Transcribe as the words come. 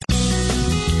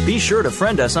Be sure to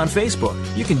friend us on Facebook.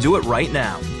 You can do it right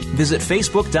now. Visit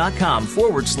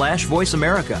facebook.com/Voice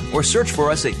America or search for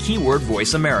us at keyword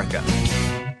Voice America.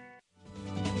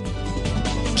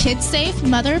 Kids safe,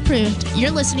 mother approved.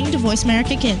 You're listening to Voice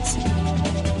America Kids.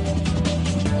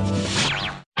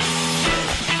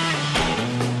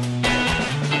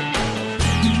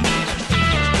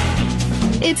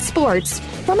 It's sports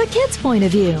from a kid's point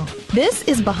of view. This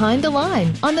is Behind the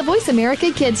Line on the Voice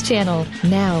America Kids channel.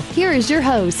 Now, here is your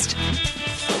host.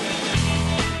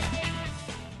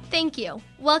 Thank you.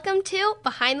 Welcome to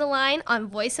Behind the Line on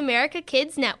Voice America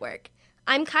Kids Network.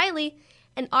 I'm Kylie,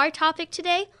 and our topic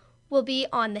today will be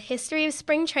on the history of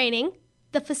spring training,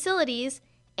 the facilities,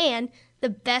 and the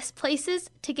best places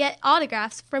to get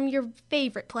autographs from your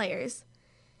favorite players.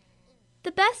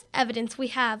 The best evidence we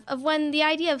have of when the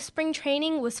idea of spring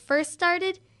training was first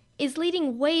started is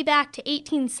leading way back to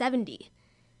 1870.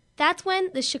 That's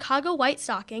when the Chicago White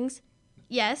Stockings,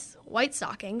 yes, White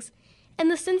Stockings,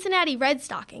 and the Cincinnati Red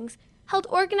Stockings held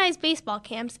organized baseball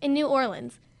camps in New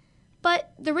Orleans.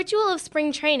 But the ritual of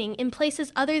spring training in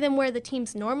places other than where the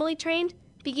teams normally trained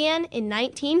began in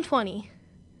 1920.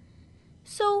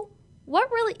 So, what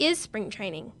really is spring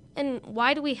training, and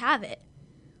why do we have it?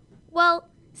 Well,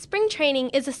 spring training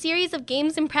is a series of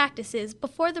games and practices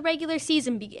before the regular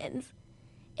season begins.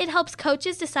 It helps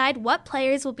coaches decide what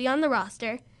players will be on the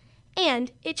roster,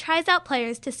 and it tries out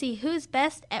players to see who's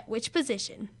best at which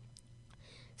position.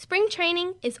 Spring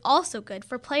training is also good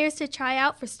for players to try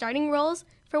out for starting roles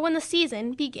for when the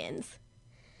season begins.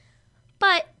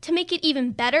 But to make it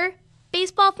even better,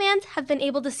 baseball fans have been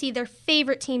able to see their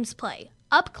favorite teams play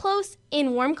up close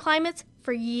in warm climates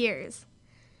for years.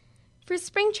 For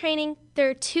spring training, there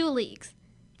are two leagues,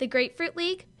 the Grapefruit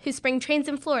League, whose spring trains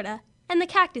in Florida, and the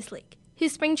Cactus League,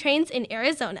 whose spring trains in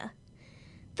Arizona.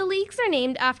 The leagues are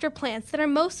named after plants that are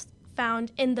most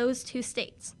found in those two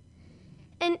states.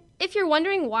 And if you're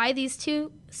wondering why these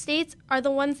two states are the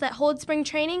ones that hold spring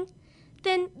training,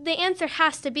 then the answer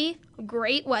has to be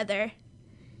great weather.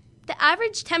 The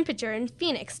average temperature in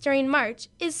Phoenix during March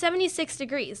is 76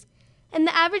 degrees, and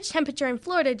the average temperature in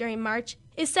Florida during March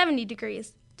is 70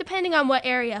 degrees, depending on what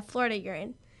area of Florida you're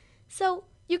in. So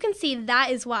you can see that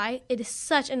is why it is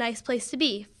such a nice place to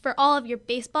be for all of your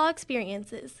baseball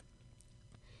experiences.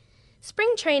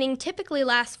 Spring training typically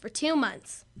lasts for 2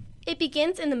 months. It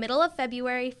begins in the middle of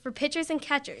February for pitchers and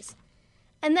catchers,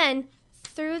 and then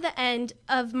through the end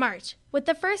of March, with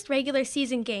the first regular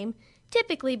season game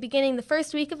typically beginning the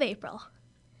first week of April.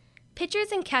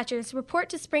 Pitchers and catchers report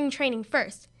to spring training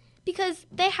first because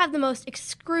they have the most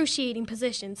excruciating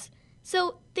positions,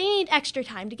 so they need extra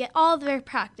time to get all of their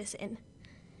practice in.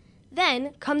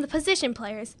 Then come the position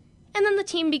players, and then the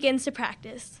team begins to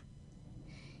practice.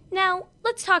 Now,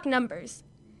 let's talk numbers.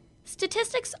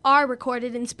 Statistics are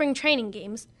recorded in spring training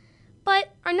games,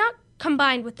 but are not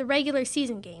combined with the regular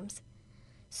season games.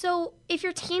 So, if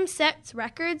your team sets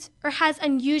records or has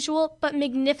unusual but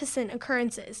magnificent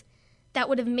occurrences that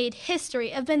would have made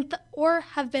history or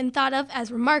have been thought of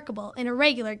as remarkable in a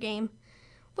regular game,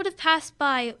 would have passed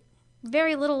by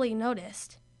very little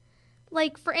noticed.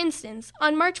 Like, for instance,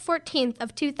 on March 14th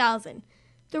of 2000,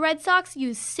 the Red Sox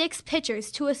used 6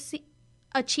 pitchers to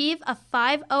achieve a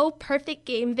 5-0 perfect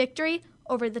game victory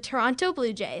over the Toronto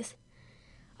Blue Jays.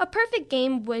 A perfect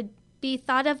game would be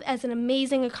thought of as an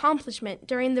amazing accomplishment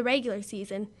during the regular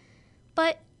season,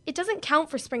 but it doesn't count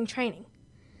for spring training.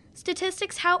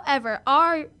 Statistics, however,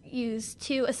 are used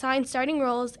to assign starting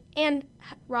roles and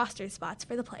roster spots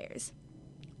for the players.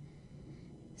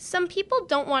 Some people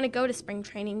don't want to go to spring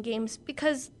training games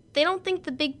because they don't think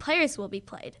the big players will be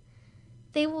played.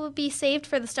 They will be saved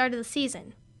for the start of the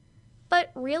season.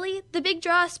 But really, the big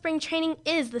draw of spring training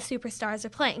is the superstars are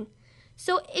playing.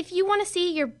 So if you want to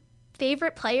see your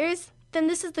favorite players, then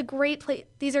these are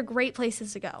great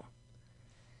places to go.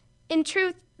 In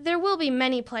truth, there will be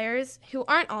many players who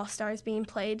aren't all-stars being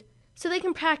played, so they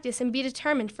can practice and be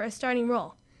determined for a starting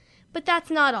role. But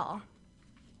that's not all.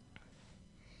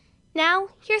 Now,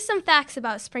 here's some facts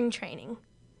about spring training.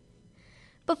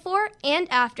 Before and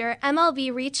after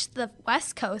MLB reached the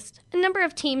West Coast, a number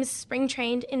of teams spring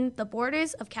trained in the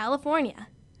borders of California.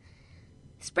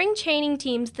 Spring training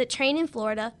teams that train in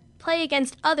Florida play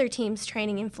against other teams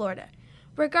training in Florida,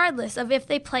 regardless of if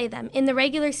they play them in the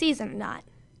regular season or not.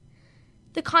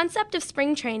 The concept of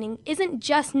spring training isn't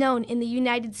just known in the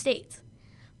United States,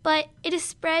 but it is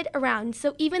spread around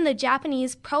so even the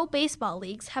Japanese pro baseball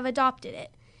leagues have adopted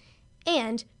it,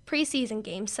 and preseason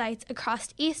game sites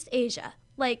across East Asia,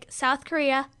 like South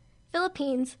Korea,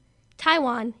 Philippines,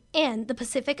 Taiwan, and the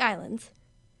Pacific Islands.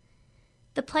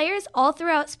 The players all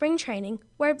throughout spring training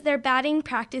wear their batting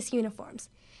practice uniforms,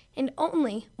 and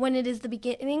only when it is the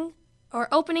beginning or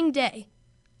opening day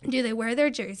do they wear their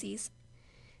jerseys.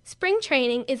 Spring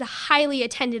training is a highly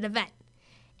attended event.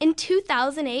 In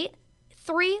 2008,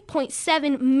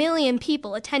 3.7 million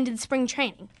people attended spring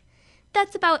training.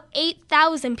 That's about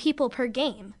 8,000 people per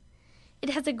game. It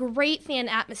has a great fan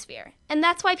atmosphere, and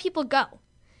that's why people go.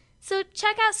 So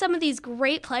check out some of these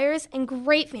great players and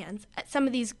great fans at some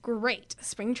of these great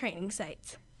spring training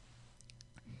sites.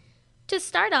 To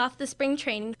start off the spring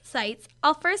training sites,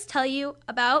 I'll first tell you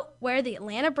about where the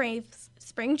Atlanta Braves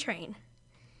spring train.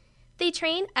 They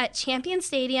train at Champion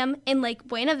Stadium in Lake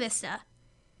Buena Vista.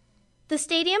 The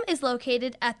stadium is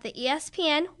located at the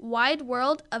ESPN Wide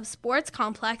World of Sports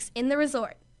complex in the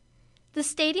resort. The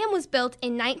stadium was built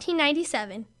in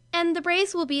 1997, and the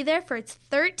Braves will be there for its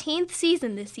 13th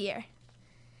season this year.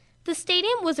 The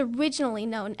stadium was originally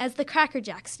known as the Cracker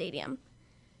Jack Stadium.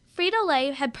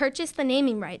 Frito-Lay had purchased the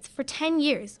naming rights for 10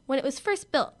 years when it was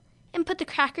first built and put the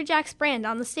Cracker Jacks brand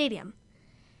on the stadium.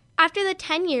 After the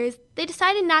 10 years, they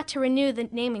decided not to renew the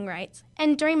naming rights,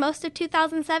 and during most of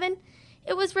 2007,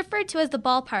 it was referred to as the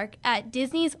ballpark at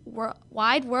Disney's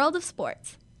Wide World of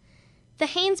Sports. The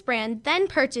Hanes brand then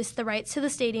purchased the rights to the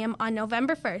stadium on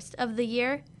November 1st of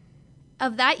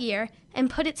that year and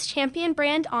put its Champion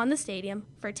brand on the stadium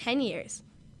for 10 years.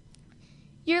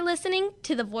 You're listening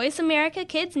to the Voice America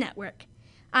Kids Network.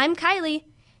 I'm Kylie,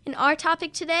 and our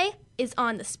topic today is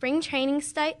on the spring training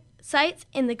sites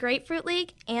in the Grapefruit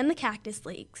League and the Cactus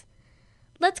Leagues.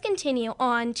 Let's continue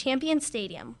on Champion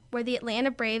Stadium, where the Atlanta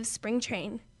Braves spring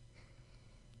train.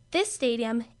 This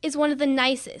stadium is one of the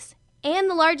nicest and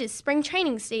the largest spring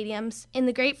training stadiums in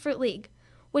the Grapefruit League,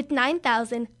 with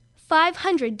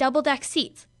 9,500 double-deck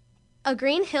seats, a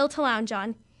green hill to lounge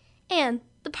on, and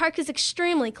the park is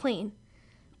extremely clean.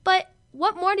 But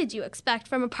what more did you expect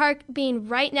from a park being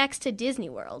right next to Disney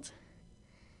World?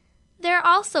 There are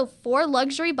also 4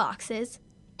 luxury boxes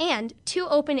and 2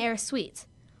 open-air suites,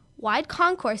 wide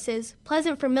concourses,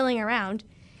 pleasant for milling around,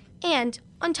 and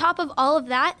on top of all of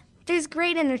that, there's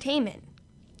great entertainment.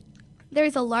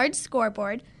 There's a large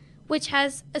scoreboard, which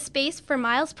has a space for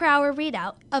miles per hour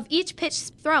readout of each pitch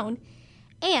thrown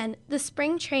and the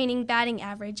spring training batting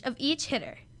average of each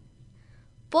hitter.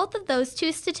 Both of those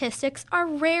 2 statistics are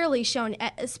rarely shown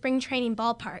at a spring training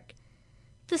ballpark.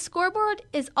 The scoreboard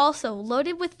is also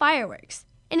loaded with fireworks,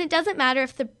 and it doesn't matter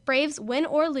if the Braves win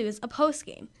or lose a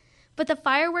postgame, but the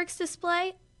fireworks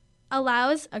display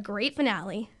allows a great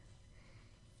finale.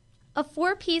 A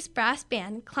 4-piece brass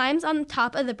band climbs on the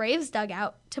top of the Braves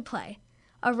dugout to play.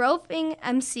 A roving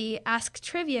MC asks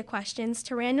trivia questions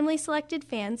to randomly selected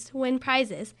fans to win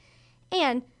prizes,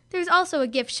 and there's also a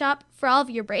gift shop for all of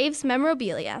your Braves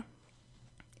memorabilia.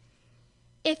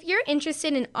 If you're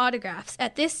interested in autographs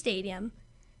at this stadium,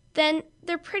 then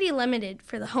they're pretty limited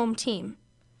for the home team.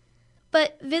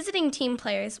 But visiting team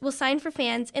players will sign for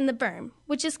fans in the berm,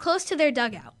 which is close to their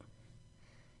dugout.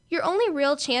 Your only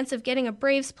real chance of getting a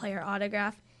Braves player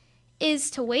autograph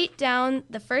is to wait down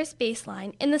the first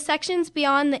baseline in the sections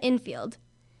beyond the infield.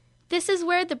 This is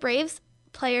where the Braves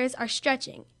players are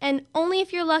stretching, and only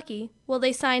if you're lucky will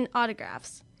they sign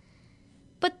autographs.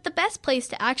 But the best place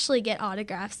to actually get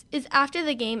autographs is after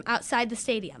the game outside the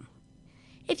stadium.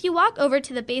 If you walk over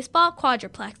to the baseball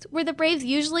quadruplex, where the Braves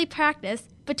usually practice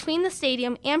between the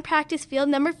stadium and practice field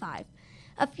number 5,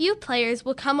 a few players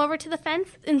will come over to the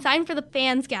fence and sign for the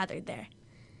fans gathered there.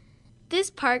 This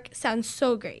park sounds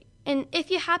so great, and if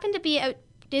you happen to be at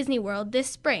Disney World this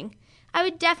spring, I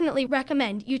would definitely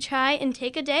recommend you try and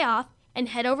take a day off and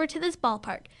head over to this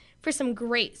ballpark for some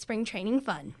great spring training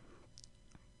fun.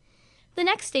 The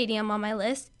next stadium on my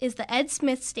list is the Ed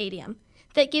Smith Stadium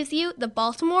that gives you the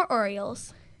Baltimore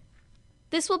Orioles.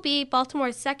 This will be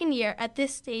Baltimore's second year at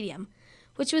this stadium,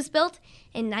 which was built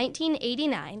in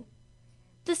 1989.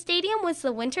 The stadium was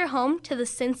the winter home to the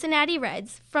Cincinnati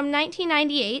Reds from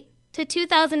 1998 to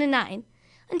 2009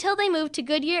 until they moved to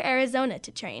Goodyear, Arizona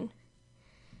to train.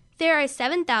 There are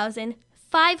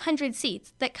 7,500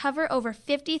 seats that cover over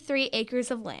 53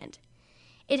 acres of land.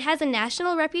 It has a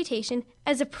national reputation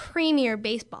as a premier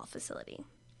baseball facility.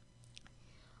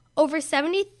 Over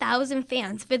 70,000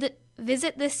 fans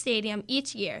visit this stadium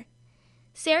each year.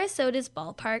 Sarasota's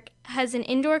ballpark has an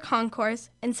indoor concourse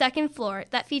and second floor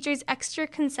that features extra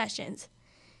concessions.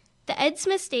 The Ed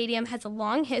Smith Stadium has a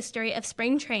long history of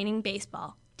spring training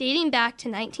baseball, dating back to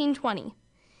 1920.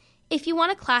 If you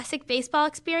want a classic baseball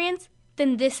experience,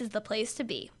 then this is the place to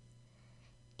be.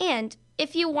 And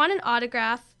if you want an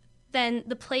autograph, then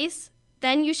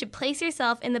you should place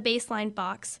yourself in the baseline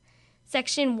box,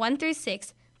 section 1 through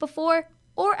 6, before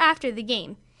or after the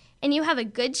game, and you have a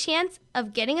good chance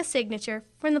of getting a signature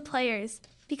from the players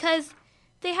because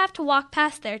they have to walk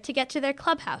past there to get to their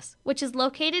clubhouse, which is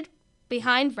located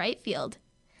behind right field.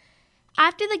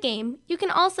 After the game, you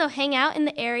can also hang out in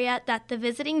the area that the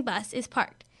visiting bus is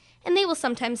parked, and they will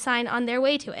sometimes sign on their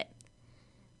way to it.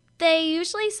 They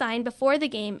usually sign before the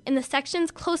game in the sections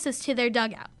closest to their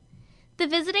dugout. The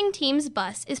visiting team's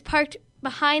bus is parked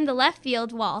behind the left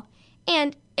field wall,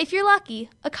 and if you're lucky,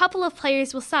 a couple of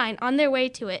players will sign on their way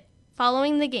to it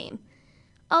following the game,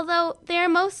 although they are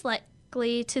most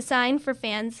likely to sign for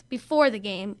fans before the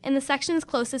game in the sections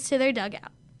closest to their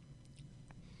dugout.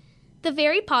 The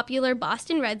very popular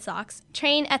Boston Red Sox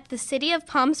train at the City of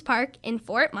Palms Park in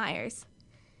Fort Myers.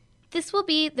 This will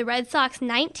be the Red Sox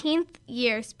 19th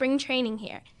year spring training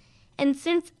here, and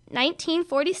since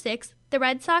 1946, the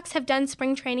Red Sox have done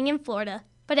spring training in Florida,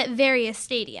 but at various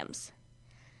stadiums.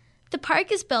 The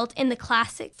park is built in the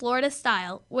classic Florida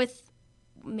style with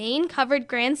main covered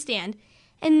grandstand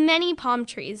and many palm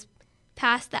trees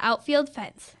past the outfield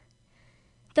fence.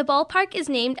 The ballpark is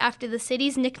named after the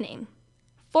city's nickname.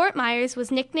 Fort Myers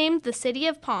was nicknamed the City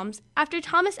of Palms after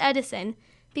Thomas Edison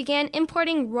began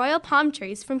importing royal palm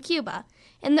trees from Cuba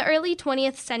in the early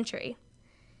 20th century.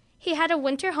 He had a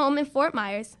winter home in Fort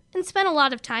Myers and spent a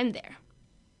lot of time there.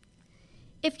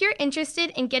 If you're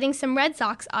interested in getting some Red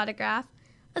Sox autograph,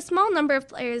 a small number of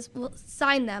players will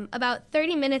sign them about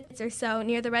 30 minutes or so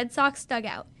near the Red Sox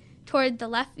dugout toward the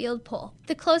left field pole.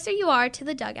 The closer you are to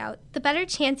the dugout, the better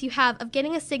chance you have of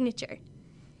getting a signature.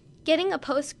 Getting a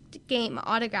post-game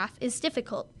autograph is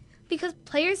difficult because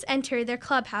players enter their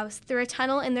clubhouse through a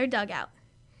tunnel in their dugout.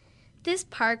 This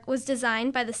park was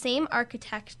designed by the same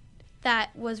architect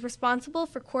that was responsible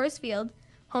for Coors Field,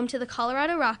 home to the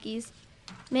Colorado Rockies,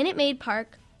 Minute Maid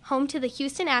Park, home to the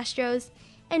Houston Astros,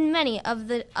 and many of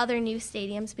the other new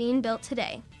stadiums being built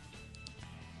today.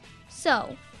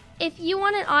 So, if you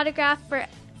want an autograph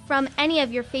from any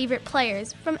of your favorite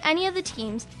players from any of the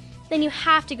teams, then you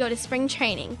have to go to spring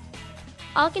training.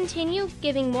 I'll continue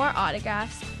giving more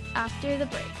autographs after the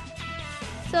break.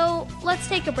 So let's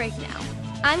take a break now.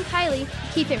 I'm Kylie.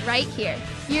 Keep it right here.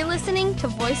 You're listening to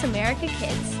Voice America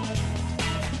Kids.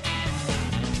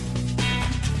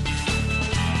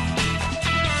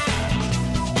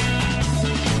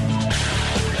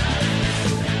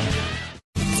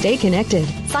 Stay connected.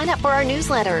 Sign up for our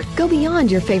newsletter. Go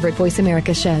beyond your favorite Voice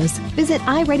America shows. Visit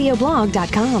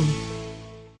iradioblog.com.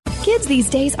 Kids these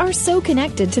days are so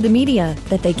connected to the media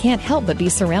that they can't help but be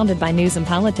surrounded by news and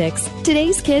politics.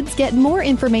 Today's kids get more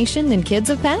information than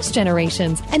kids of past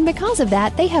generations, and because of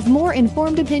that, they have more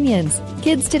informed opinions.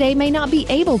 Kids today may not be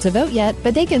able to vote yet,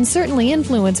 but they can certainly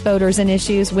influence voters and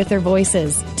issues with their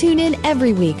voices. Tune in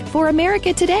every week for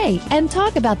America Today and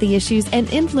talk about the issues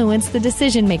and influence the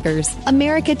decision makers.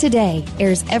 America Today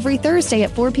airs every Thursday at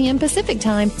 4 p.m. Pacific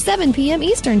Time, 7 p.m.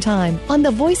 Eastern Time on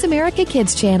the Voice America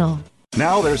Kids channel.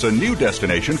 Now there's a new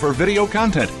destination for video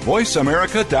content,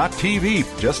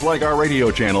 VoiceAmerica.tv, just like our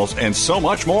radio channels and so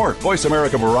much more. Voice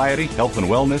America Variety, Health and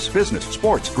Wellness, Business,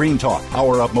 Sports, Green Talk,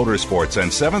 Power Up Motorsports,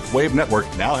 and Seventh Wave Network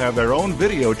now have their own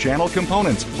video channel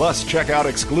components. Plus, check out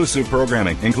exclusive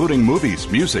programming, including movies,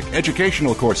 music,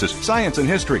 educational courses, science and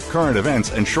history, current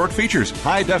events, and short features.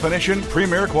 High-definition,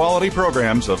 premier quality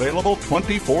programs available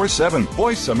 24/7.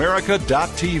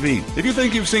 VoiceAmerica.tv. If you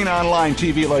think you've seen online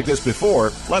TV like this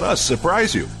before, let us surprise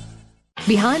you.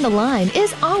 Behind the Line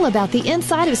is all about the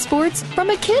inside of sports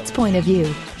from a kid's point of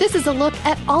view. This is a look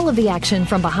at all of the action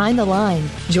from behind the line.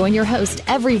 Join your host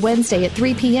every Wednesday at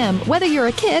 3 p.m., whether you're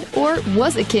a kid or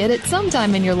was a kid at some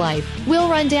time in your life. We'll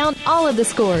run down all of the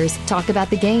scores, talk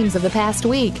about the games of the past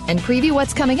week, and preview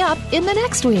what's coming up in the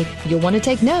next week. You'll want to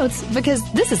take notes because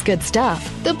this is good stuff.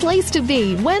 The place to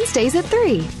be, Wednesdays at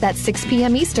 3. That's 6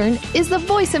 p.m. Eastern, is the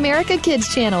Voice America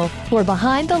Kids channel for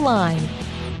Behind the Line.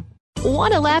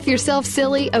 Want to laugh yourself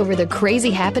silly over the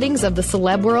crazy happenings of the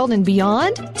celeb world and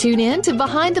beyond? Tune in to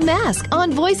Behind the Mask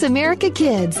on Voice America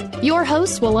Kids. Your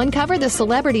hosts will uncover the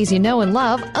celebrities you know and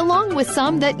love, along with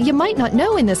some that you might not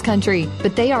know in this country,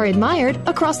 but they are admired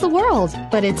across the world.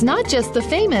 But it's not just the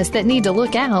famous that need to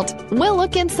look out. We'll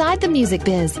look inside the music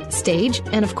biz, stage,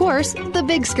 and of course, the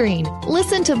big screen.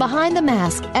 Listen to Behind the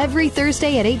Mask every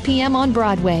Thursday at 8 p.m. on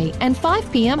Broadway and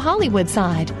 5 p.m. Hollywood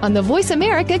side on the Voice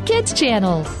America Kids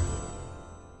channel.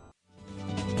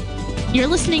 You're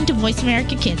listening to Voice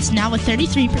America Kids, now with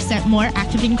 33% more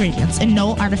active ingredients and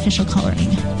no artificial coloring.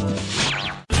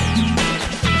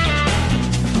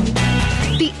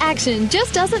 The action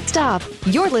just doesn't stop.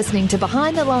 You're listening to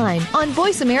Behind the Line on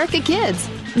Voice America Kids.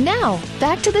 Now,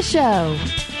 back to the show.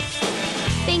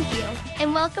 Thank you,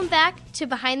 and welcome back to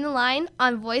Behind the Line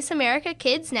on Voice America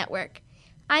Kids Network.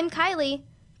 I'm Kylie.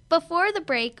 Before the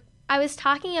break, I was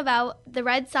talking about the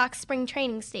Red Sox Spring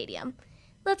Training Stadium.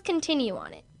 Let's continue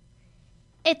on it.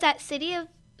 It's at City of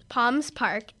Palms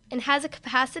Park and has a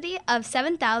capacity of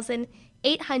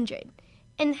 7,800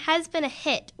 and has been a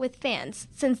hit with fans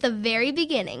since the very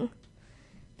beginning.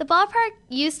 The ballpark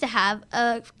used to have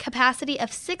a capacity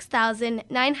of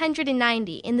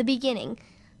 6,990 in the beginning,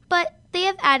 but they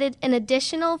have added an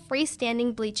additional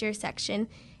freestanding bleacher section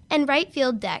and right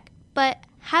field deck, but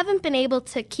haven't been able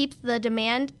to keep the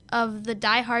demand of the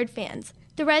die-hard fans.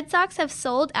 The Red Sox have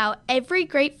sold out every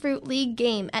Grapefruit League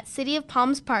game at City of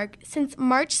Palms Park since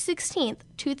March 16,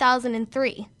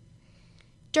 2003.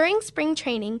 During spring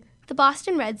training, the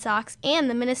Boston Red Sox and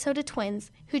the Minnesota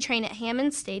Twins, who train at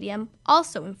Hammond Stadium,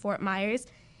 also in Fort Myers,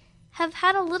 have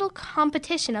had a little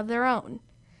competition of their own.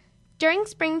 During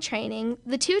spring training,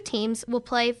 the two teams will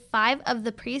play 5 of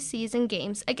the preseason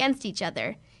games against each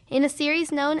other in a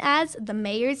series known as the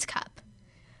Mayor's Cup.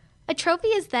 A trophy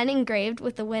is then engraved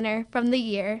with the winner from the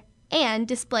year and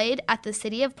displayed at the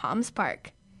City of Palms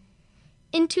Park.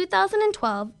 In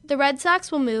 2012, the Red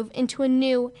Sox will move into a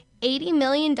new $80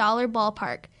 million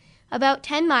ballpark about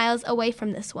 10 miles away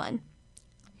from this one.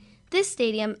 This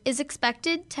stadium is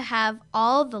expected to have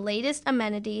all the latest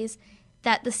amenities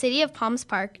that the City of Palms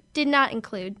Park did not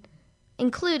include,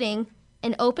 including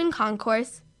an open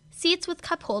concourse, seats with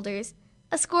cup holders,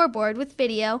 a scoreboard with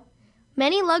video,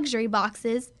 many luxury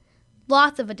boxes,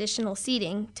 lots of additional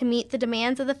seating to meet the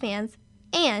demands of the fans,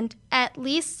 and at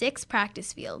least 6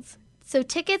 practice fields. So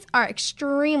tickets are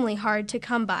extremely hard to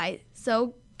come by,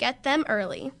 so get them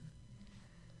early.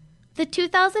 The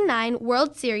 2009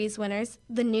 World Series winners,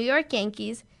 the New York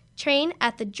Yankees, train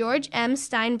at the George M.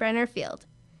 Steinbrenner Field.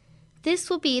 This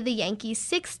will be the Yankees'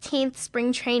 16th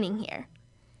spring training here.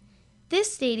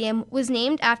 This stadium was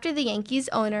named after the Yankees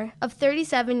owner of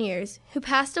 37 years, who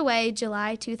passed away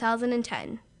July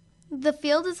 2010. The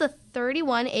field is a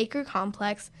 31-acre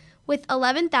complex with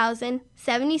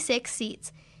 11,076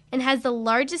 seats and has the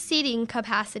largest seating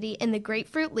capacity in the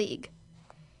Grapefruit League.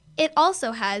 It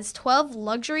also has 12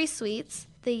 luxury suites.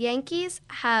 The Yankees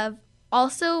have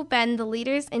also been the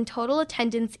leaders in total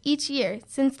attendance each year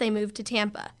since they moved to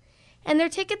Tampa, and their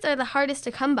tickets are the hardest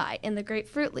to come by in the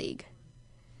Grapefruit League.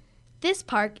 This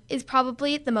park is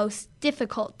probably the most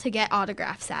difficult to get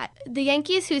autographs at. The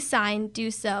Yankees who sign do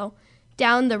so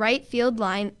down the right field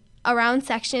line around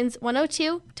sections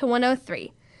 102 to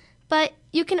 103, but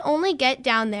you can only get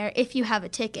down there if you have a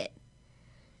ticket.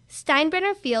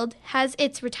 Steinbrenner Field has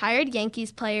its retired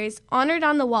Yankees players honored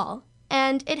on the wall,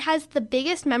 and it has the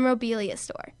biggest memorabilia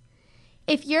store.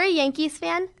 If you're a Yankees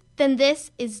fan, then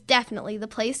this is definitely the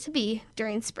place to be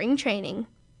during spring training.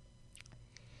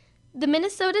 The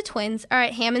Minnesota Twins are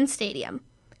at Hammond Stadium.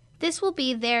 This will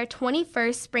be their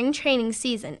 21st spring training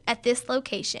season at this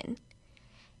location.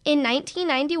 In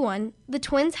 1991, the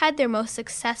Twins had their most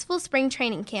successful spring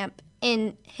training camp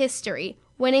in history,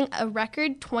 winning a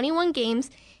record 21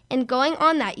 games and going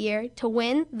on that year to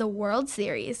win the World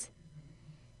Series.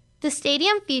 The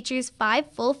stadium features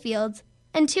 5 full fields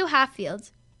and 2 half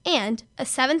fields, and a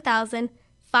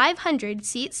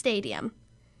 7,500-seat stadium.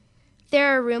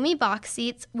 There are roomy box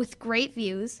seats with great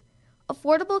views,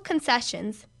 affordable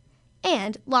concessions,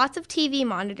 and lots of TV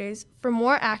monitors for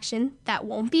more action that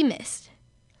won't be missed.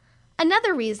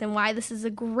 Another reason why this is a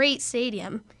great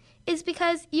stadium is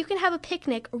because you can have a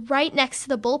picnic right next to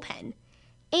the bullpen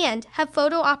and have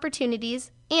photo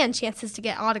opportunities and chances to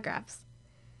get autographs.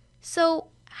 So,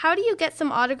 how do you get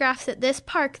some autographs at this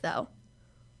park, though?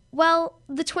 Well,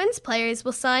 the Twins players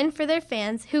will sign for their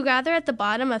fans who gather at the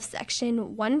bottom of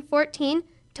section 114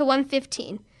 to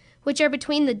 115, which are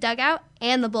between the dugout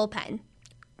and the bullpen.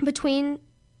 Between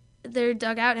their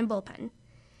dugout and bullpen.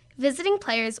 Visiting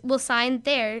players will sign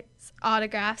their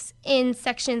autographs in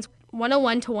sections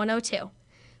 101 to 102,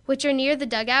 which are near the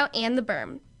dugout and the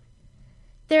berm.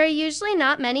 There are usually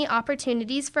not many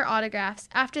opportunities for autographs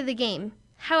after the game.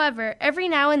 However, every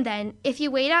now and then, if you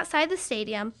wait outside the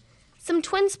stadium, some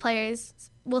Twins players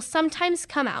will sometimes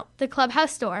come out the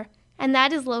clubhouse door, and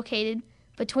that is located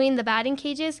between the batting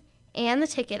cages and the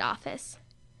ticket office.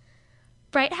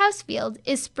 Bright House Field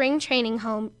is spring training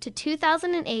home to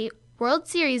 2008 World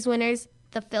Series winners,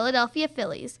 the Philadelphia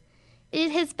Phillies.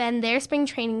 It has been their spring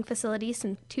training facility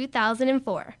since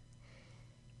 2004.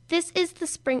 This is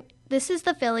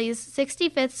the Phillies'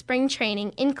 65th spring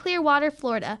training in Clearwater,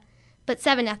 Florida, but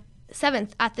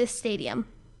 7th at this stadium.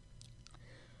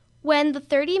 When the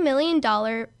 $30 million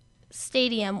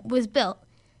stadium was built,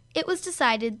 it was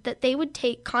decided that they would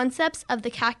take concepts of the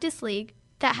Cactus League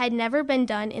that had never been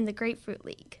done in the Grapefruit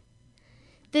League.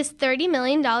 This $30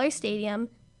 million stadium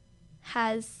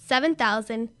has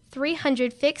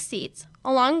 7,300 fixed seats,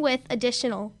 along with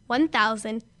additional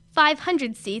 1,000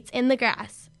 500 seats in the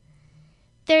grass.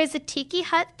 There is a tiki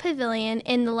hut pavilion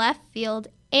in the left field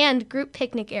and group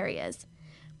picnic areas,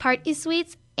 party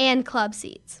suites, and club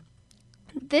seats.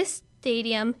 This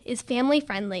stadium is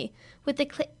family-friendly with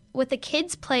a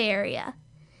kids' play area.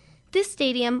 This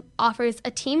stadium offers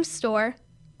a team store,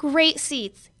 great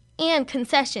seats, and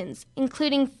concessions,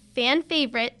 including fan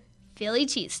favorite Philly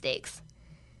cheesesteaks.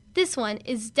 This one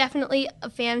is definitely a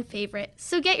fan favorite,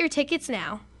 so get your tickets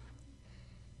now.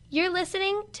 You're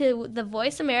listening to the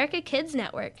Voice America Kids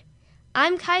Network.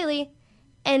 I'm Kylie,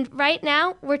 and right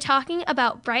now we're talking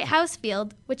about Bright House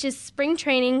Field, which is spring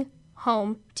training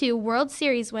home to World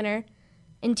Series winner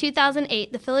in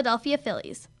 2008, the Philadelphia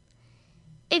Phillies.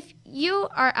 If you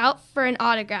are out for an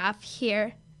autograph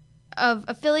here of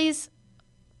a Phillies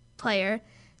player,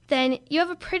 then you have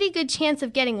a pretty good chance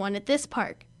of getting one at this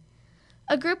park.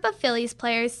 A group of Phillies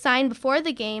players signed before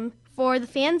the game for the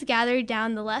fans gathered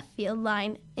down the left field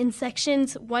line in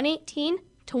sections 118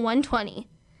 to 120.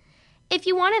 If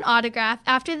you want an autograph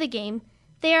after the game,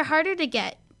 they are harder to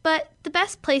get, but the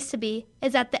best place to be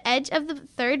is at the edge of the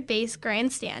third base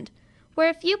grandstand, where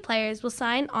a few players will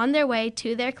sign on their way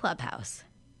to their clubhouse.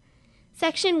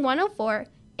 Section 104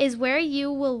 is where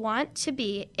you will want to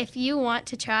be if you want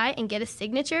to try and get a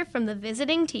signature from the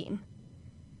visiting team.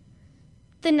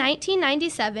 The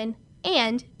 1997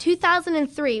 and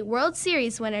 2003 World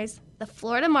Series winners, the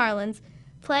Florida Marlins,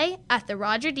 play at the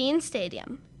Roger Dean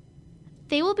Stadium.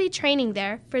 They will be training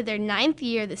there for their 9th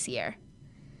year this year.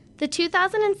 The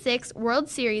 2006 World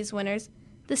Series winners,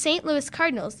 the St. Louis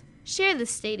Cardinals, share this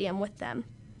stadium with them.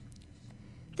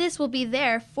 This will be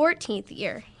their 14th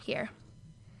year here.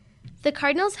 The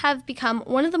Cardinals have become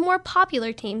one of the more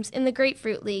popular teams in the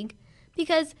Grapefruit League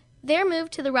because their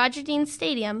move to the Roger Dean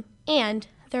Stadium and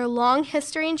their long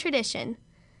history and tradition.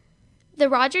 The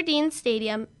Roger Dean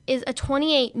Stadium is a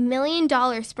 $28 million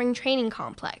spring training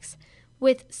complex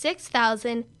with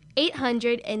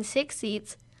 6,806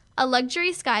 seats, a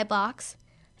luxury skybox,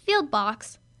 field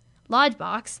box, lodge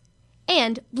box,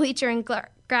 and bleacher and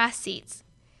grass seats.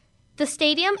 The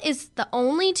stadium is the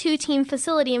only two-team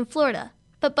facility in Florida,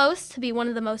 but boasts to be one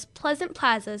of the most pleasant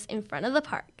plazas in front of the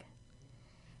park.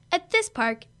 At this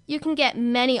park, you can get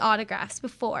many autographs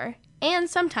before and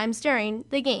sometimes during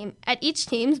the game at each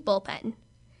team's bullpen.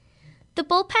 The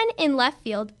bullpen in left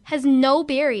field has no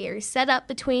barriers set up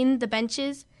between the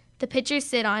benches the pitchers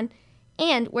sit on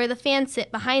and where the fans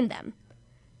sit behind them.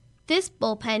 This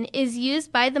bullpen is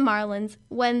used by the Marlins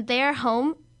when they are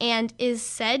home and is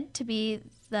said to be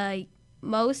the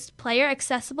most player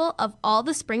accessible of all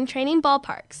the spring training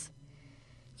ballparks.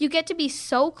 You get to be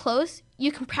so close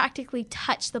you can practically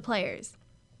touch the players.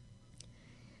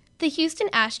 The Houston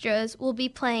Astros will be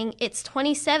playing its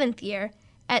 27th year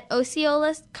at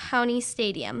Osceola County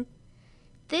Stadium.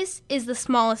 This is the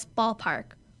smallest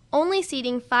ballpark, only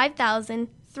seating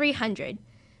 5,300,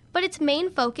 but its main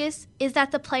focus is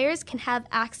that the players can have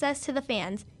access to the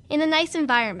fans in a nice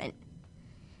environment.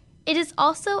 It is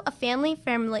also a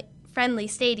family-friendly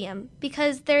stadium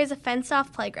because there is a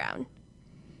fenced-off playground.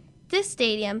 This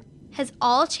stadium has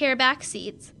all chairback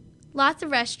seats, lots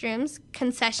of restrooms,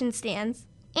 concession stands,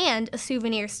 and a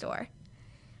souvenir store.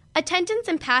 Attendance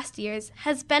in past years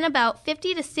has been about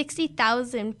 50,000 to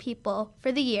 60,000 people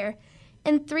for the year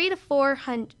and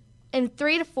 3,000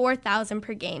 to 4,000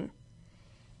 per game.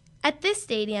 At this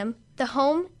stadium, the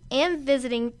home and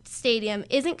visiting stadium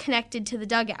isn't connected to the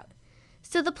dugout,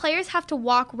 so the players have to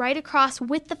walk right across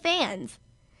with the fans.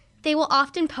 They will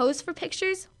often pose for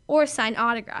pictures or sign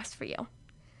autographs for you.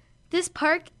 This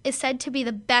park is said to be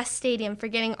the best stadium for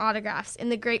getting autographs in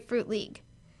the Grapefruit League.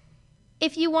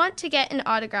 If you want to get an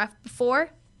autograph before,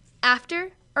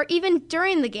 after, or even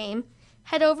during the game,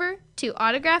 head over to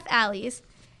Autograph Alleys,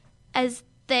 as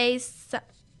they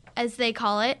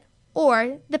call it,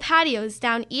 or the patios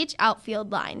down each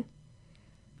outfield line.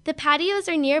 The patios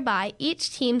are nearby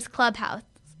each team's clubhouse,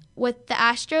 with the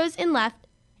Astros in left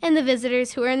and the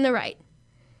visitors who are in the right.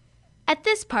 At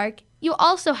this park, you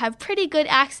also have pretty good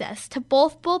access to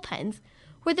both bullpens,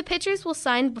 where the pitchers will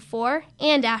sign before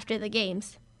and after the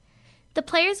games. The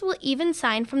players will even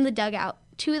sign from the dugout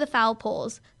to the foul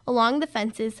poles along the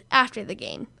fences after the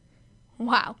game.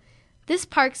 Wow, this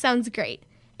park sounds great,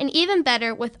 and even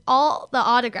better with all the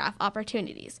autograph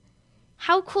opportunities.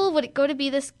 How cool would it go to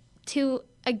be to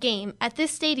a game at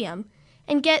this stadium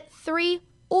and get 3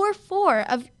 or 4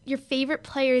 of your favorite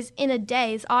players in a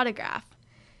day's autograph?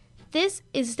 This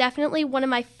is definitely one of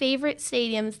my favorite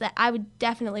stadiums that I would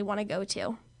definitely want to go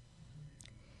to.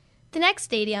 The next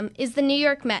stadium is the New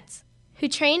York Mets, who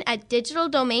train at Digital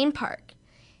Domain Park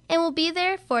and will be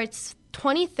there for its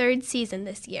 23rd season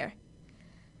this year.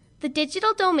 The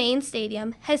Digital Domain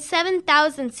Stadium has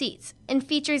 7,000 seats and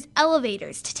features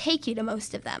elevators to take you to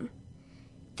most of them.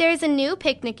 There is a new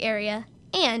picnic area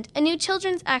and a new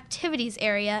children's activities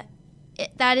area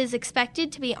that is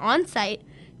expected to be on site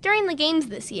during the games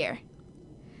this year.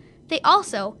 They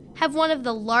also have one of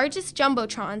the largest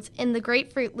jumbotrons in the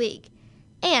Grapefruit League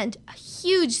and a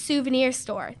huge souvenir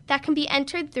store that can be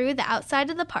entered through the outside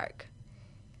of the park.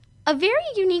 A very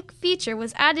unique feature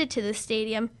was added to the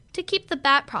stadium to keep the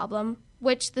bat problem,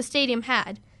 which the stadium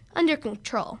had, under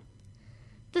control.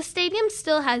 The stadium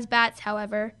still has bats,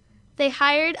 however. They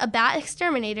hired a bat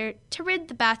exterminator to rid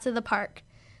the bats of the park,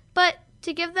 but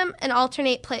to give them an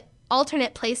alternate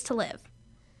place to live.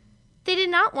 They did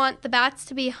not want the bats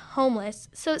to be homeless,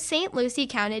 so St. Lucie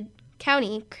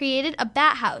County created a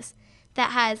bat house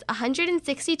that has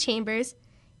 160 chambers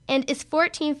and is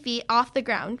 14 feet off the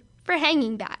ground for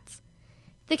hanging bats.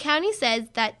 The county says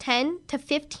that 10 to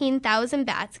 15,000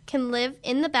 bats can live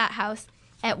in the bat house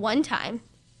at one time.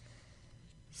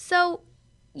 So,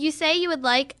 you say you would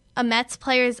like a Mets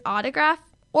player's autograph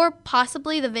or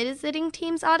possibly the visiting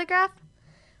team's autograph?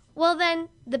 Well then,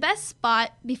 the best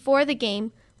spot before the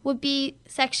game would be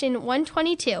section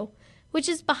 122, which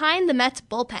is behind the Mets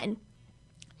bullpen.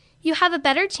 You have a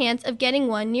better chance of getting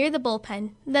one near the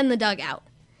bullpen than the dugout.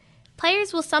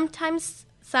 Players will sometimes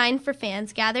sign for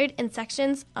fans gathered in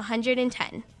sections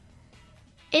 110.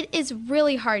 It is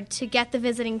really hard to get the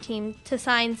visiting team to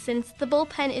sign since the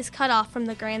bullpen is cut off from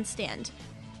the grandstand.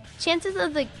 Chances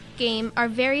of the game are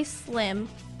very slim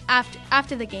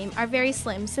after the game are very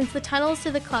slim since the tunnels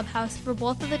to the clubhouse for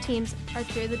both of the teams are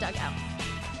through the dugout.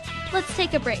 Let's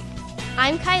take a break.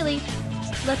 I'm Kylie.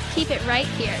 Let's keep it right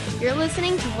here. You're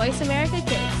listening to Voice America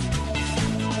Kids.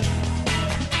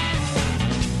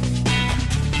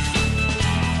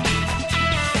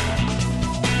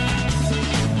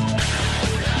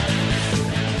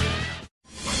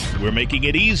 We're making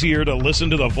it easier to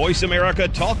listen to the Voice America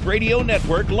Talk Radio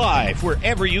Network live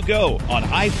wherever you go on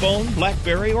iPhone,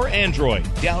 BlackBerry, or Android.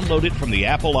 Download it from the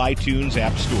Apple iTunes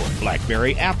App Store,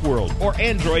 BlackBerry App World, or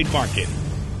Android Market.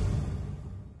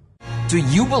 Do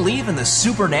you believe in the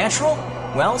supernatural?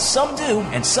 Well, some do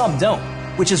and some don't,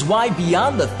 which is why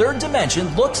Beyond the Third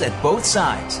Dimension looks at both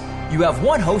sides. You have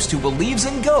one host who believes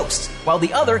in ghosts, while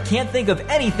the other can't think of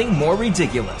anything more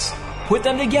ridiculous. Put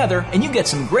them together and you get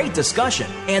some great discussion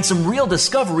and some real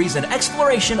discoveries and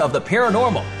exploration of the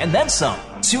paranormal, and then some.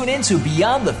 Tune in to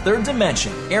Beyond the Third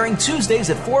Dimension, airing Tuesdays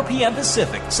at 4 p.m.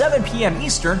 Pacific, 7 p.m.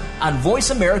 Eastern on Voice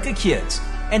America Kids.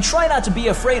 And try not to be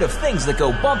afraid of things that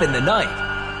go bump in the night.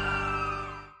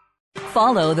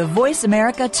 Follow the Voice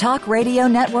America Talk Radio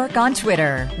Network on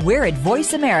Twitter. We're at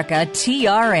Voice America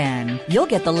TRN. You'll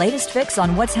get the latest fix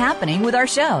on what's happening with our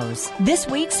shows, this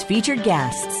week's featured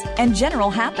guests, and general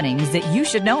happenings that you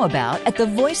should know about at the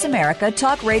Voice America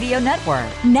Talk Radio Network.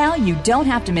 Now you don't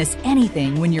have to miss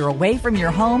anything when you're away from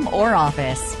your home or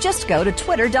office. Just go to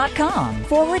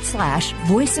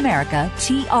twitter.com/Voice America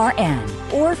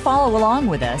TRN or follow along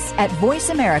with us at Voice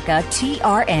America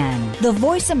TRN, the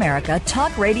Voice America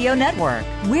Talk Radio Network.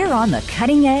 We're on the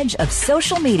cutting edge of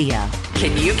social media.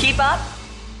 Can you keep up?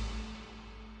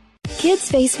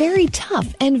 Kids face very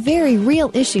tough and very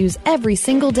real issues every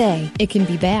single day. It can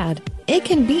be bad. It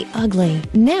can be ugly.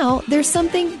 Now there's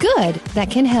something good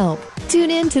that can help.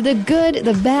 Tune in to The Good,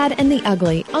 the Bad, and the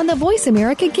Ugly on the Voice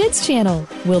America Kids channel.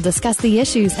 We'll discuss the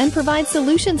issues and provide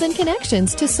solutions and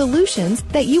connections to solutions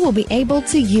that you will be able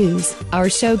to use. Our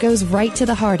show goes right to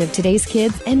the heart of today's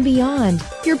kids and beyond.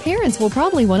 Your parents will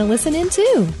probably want to listen in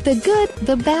too. The Good,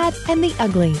 the Bad, and the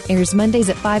Ugly airs Mondays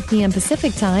at 5 p.m.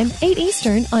 Pacific Time, 8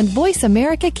 Eastern on Voice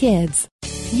America Kids.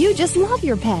 You just love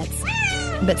your pets,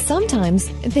 but sometimes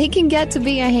they can get to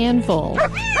be a handful.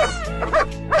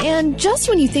 And just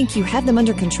when you think you have them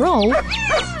under control,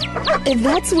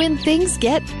 that's when things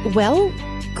get, well,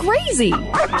 crazy.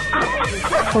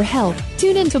 For help,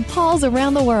 tune in to Paws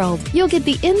Around the World. You'll get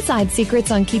the inside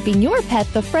secrets on keeping your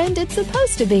pet the friend it's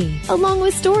supposed to be, along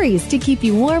with stories to keep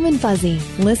you warm and fuzzy.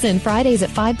 Listen Fridays at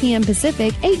 5 p.m.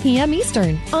 Pacific, 8 p.m.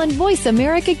 Eastern on Voice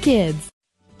America Kids.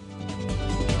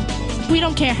 We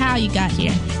don't care how you got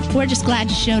here. We're just glad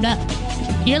you showed up.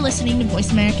 You're listening to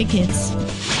Voice America Kids.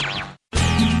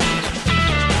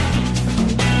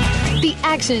 The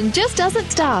action just doesn't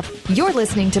stop. You're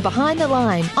listening to Behind the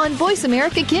Line on Voice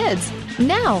America Kids.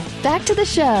 Now, back to the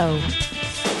show.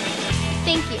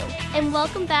 Thank you, and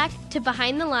welcome back to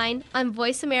Behind the Line on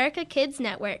Voice America Kids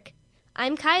Network.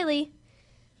 I'm Kylie.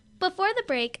 Before the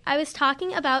break, I was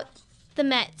talking about the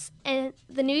Mets and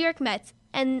the New York Mets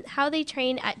and how they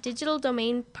train at Digital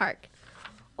Domain Park,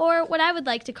 or what I would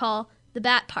like to call the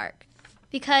Bat Park.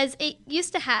 because it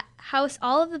used to house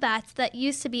all of the bats that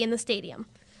used to be in the stadium.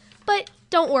 But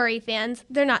don't worry, fans,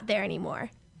 they're not there anymore.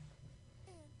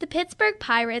 The Pittsburgh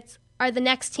Pirates are the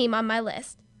next team on my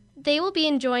list. They will be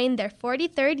enjoying their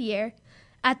 43rd year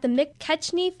at the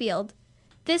McKechnie Field.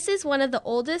 This is one of the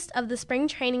oldest of the spring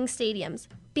training stadiums,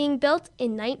 being built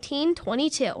in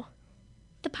 1922.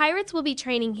 The Pirates will be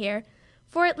training here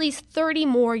for at least 30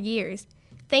 more years,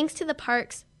 thanks to the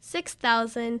park's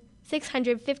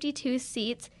 6,652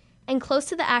 seats and close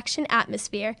to the action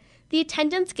atmosphere. The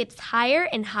attendance gets higher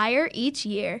and higher each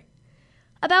year.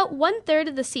 About 1/3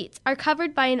 of the seats are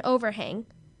covered by an overhang,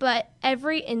 but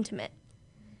every intimate.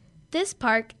 This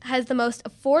park has the most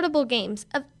affordable games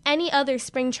of any other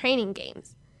spring training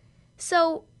games.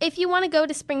 So if you want to go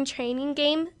to spring training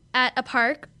game at a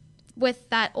park with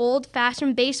that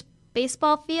old-fashioned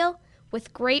baseball feel,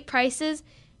 with great prices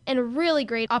and a really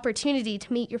great opportunity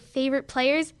to meet your favorite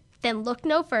players, then look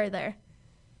no further.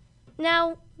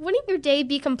 Now, wouldn't your day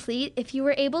be complete if you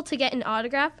were able to get an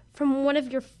autograph from one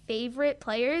of your favorite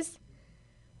players?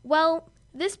 Well,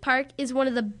 this park is one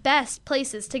of the best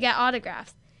places to get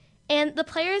autographs, and the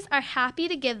players are happy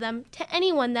to give them to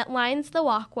anyone that lines the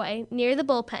walkway near the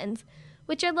bullpens,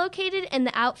 which are located in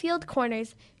the outfield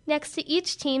corners next to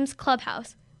each team's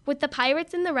clubhouse, with the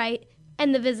Pirates in the right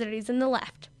and the visitors in the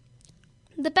left.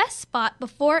 The best spot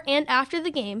before and after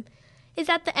the game is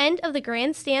at the end of the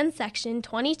grandstand section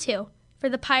 22 for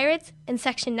the Pirates and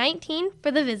section 19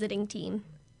 for the visiting team.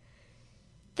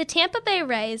 The Tampa Bay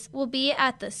Rays will be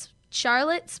at the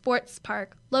Charlotte Sports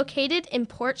Park, located in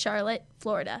Port Charlotte,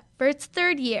 Florida, for its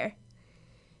 3rd year.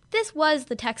 This was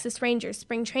the Texas Rangers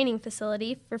spring training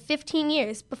facility for 15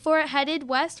 years before it headed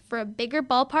west for a bigger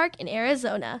ballpark in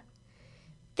Arizona.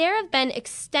 There have been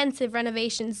extensive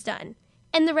renovations done,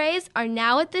 and the Rays are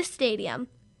now at this stadium.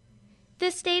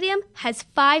 This stadium has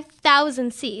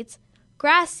 5,000 seats,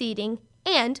 grass seating,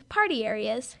 and party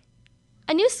areas.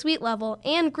 A new suite level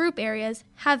and group areas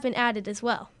have been added as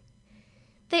well.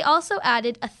 They also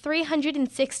added a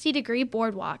 360-degree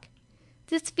boardwalk.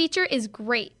 This feature is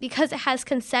great because it has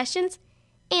concessions,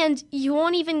 and you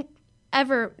won't even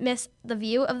ever miss the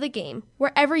view of the game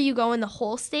wherever you go in the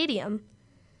whole stadium.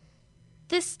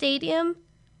 This stadium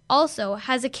also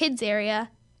has a kids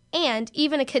area and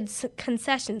even a kids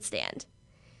concession stand.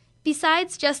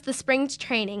 Besides just the spring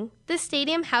training, this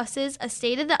stadium houses a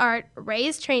state-of-the-art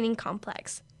Rays training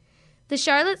complex. The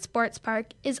Charlotte Sports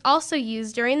Park is also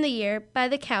used during the year by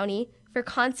the county for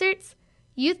concerts,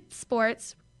 youth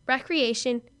sports,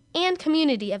 recreation, and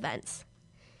community events.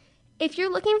 If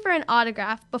you're looking for an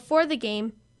autograph before the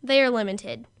game, they are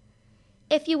limited.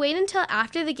 If you wait until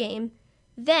after the game,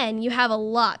 then you have a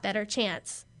lot better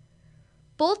chance.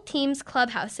 Both teams'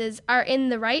 clubhouses are in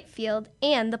the right field,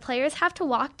 and the players have to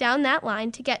walk down that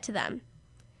line to get to them.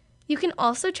 You can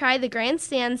also try the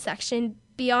grandstand section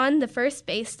beyond the first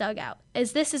base dugout,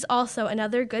 as this is also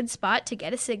another good spot to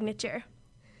get a signature.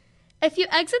 If you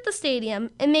exit the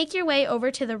stadium and make your way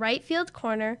over to the right field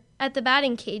corner at the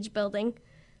batting cage building,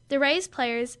 the Rays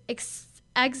players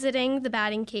exiting the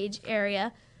batting cage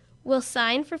area will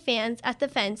sign for fans at the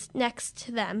fence next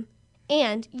to them,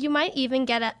 and you might even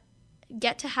get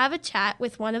to have a chat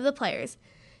with one of the players,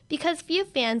 because few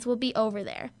fans will be over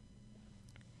there.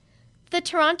 The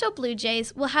Toronto Blue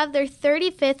Jays will have their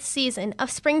 35th season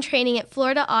of spring training at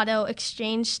Florida Auto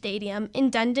Exchange Stadium in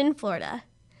Dundon, Florida.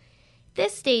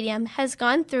 This stadium has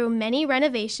gone through many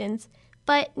renovations,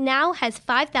 but now has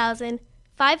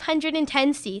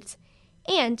 5,510 seats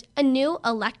and a new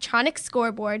electronic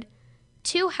scoreboard,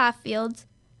 2 half fields,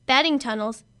 batting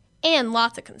tunnels, and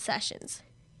lots of concessions.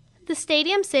 The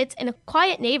stadium sits in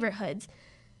quiet neighborhoods,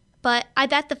 but I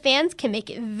bet the fans can make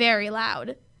it very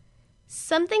loud.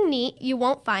 Something neat you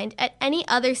won't find at any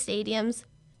other stadiums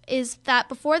is that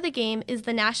before the game is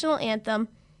the national anthem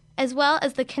as well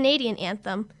as the Canadian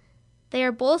anthem. They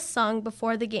are both sung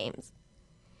before the games.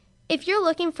 If you're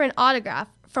looking for an autograph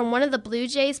from one of the Blue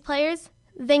Jays players,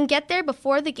 then get there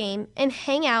before the game and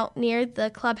hang out near the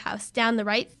clubhouse down the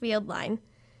right field line.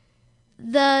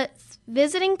 The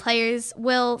visiting players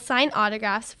will sign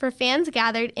autographs for fans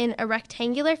gathered in a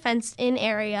rectangular fenced-in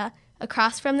area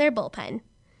across from their bullpen.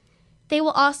 They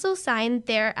will also sign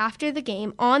there after the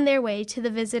game on their way to the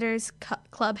visitors'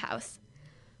 clubhouse.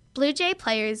 Blue Jay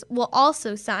players will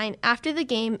also sign after the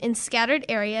game in scattered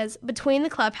areas between the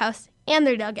clubhouse and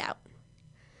their dugout.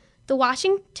 The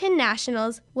Washington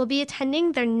Nationals will be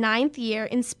attending their 9th year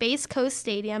in Space Coast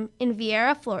Stadium in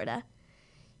Viera, Florida.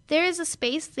 There is a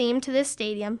space theme to this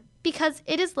stadium because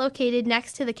it is located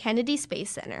next to the Kennedy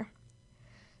Space Center.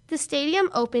 The stadium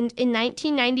opened in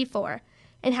 1994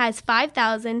 and has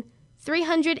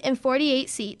 5,348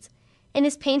 seats and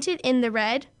is painted in the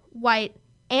red, white,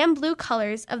 and blue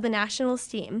colors of the Nationals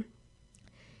team.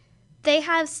 They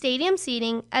have stadium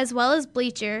seating as well as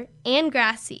bleacher and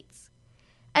grass seats.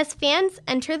 As fans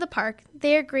enter the park,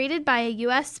 they are greeted by a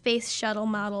U.S. Space Shuttle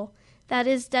model that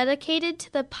is dedicated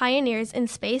to the pioneers in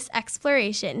space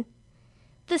exploration.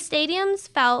 The stadium's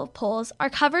foul poles are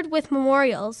covered with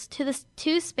memorials to the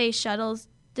two space shuttles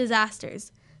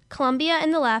disasters, Columbia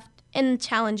in the left and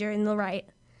Challenger in the right.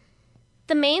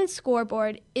 The main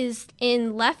scoreboard is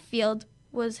in left field,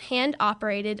 was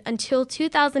hand-operated until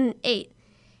 2008,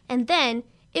 and then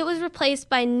it was replaced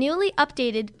by a newly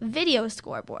updated video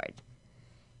scoreboard.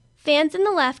 Fans in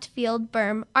the left field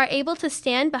berm are able to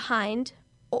stand behind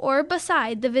or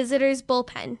beside the visitors'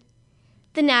 bullpen.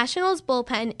 The Nationals'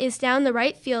 bullpen is down the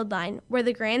right field line where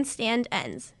the grandstand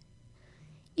ends.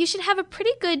 You should have a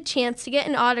pretty good chance to get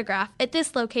an autograph at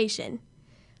this location.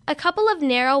 A couple of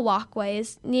narrow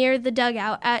walkways near the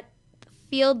dugout at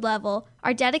field level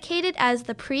are dedicated as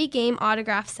the pre-game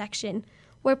autograph section,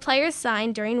 where players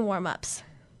sign during warm-ups.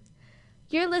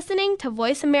 You're listening to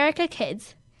Voice America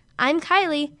Kids. I'm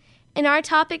Kylie, and our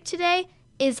topic today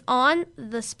is on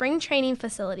the spring training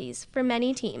facilities for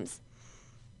many teams.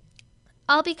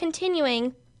 I'll be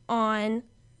continuing on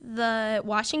the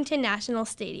Washington National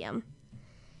Stadium.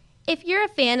 If you're a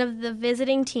fan of the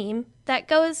visiting team that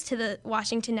goes to the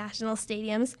Washington National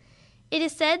Stadiums, it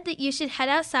is said that you should head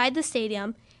outside the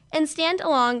stadium and stand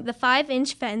along the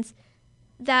 5-inch fence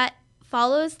that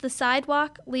follows the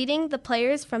sidewalk leading the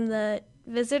players from the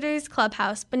visitors'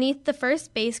 clubhouse beneath the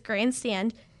first base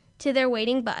grandstand to their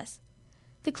waiting bus.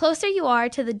 The closer you are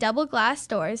to the double glass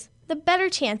doors, the better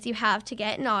chance you have to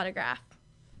get an autograph.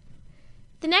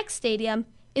 The next stadium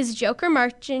is Joker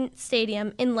Marchant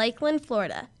Stadium in Lakeland,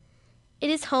 Florida. It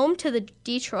is home to the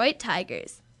Detroit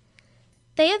Tigers.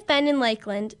 They have been in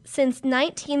Lakeland since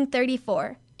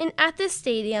 1934 and at this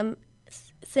stadium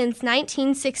since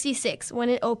 1966 when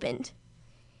it opened.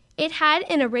 It had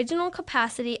an original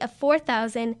capacity of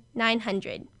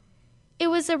 4,900. It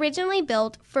was originally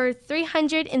built for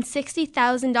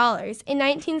 $360,000 in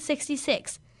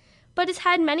 1966, but has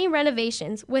had many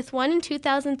renovations, with one in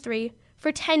 2003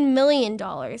 for $10 million,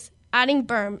 adding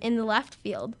berm in the left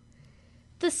field.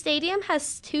 The stadium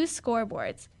has two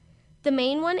scoreboards, the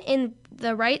main one in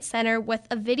the right center with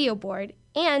a video board,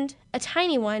 and a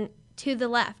tiny one to the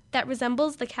left that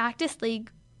resembles the Cactus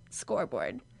League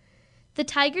scoreboard. The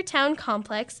Tiger Town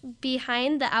complex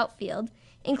behind the outfield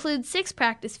includes 6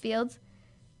 practice fields.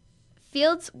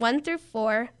 Fields 1 through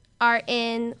 4 are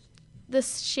in the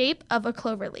shape of a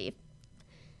clover leaf.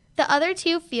 The other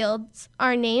 2 fields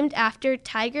are named after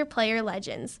Tiger player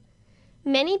legends.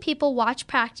 Many people watch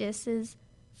practices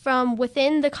from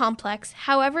within the complex.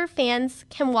 However, fans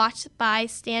can watch by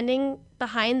standing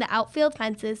behind the outfield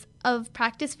fences of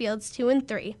practice fields 2 and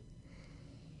 3.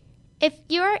 If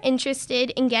you are interested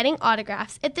in getting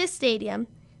autographs at this stadium,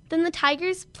 then the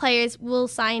Tigers players will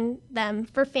sign them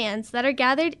for fans that are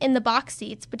gathered in the box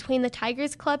seats between the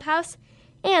Tigers clubhouse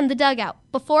and the dugout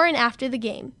before and after the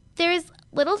game. There is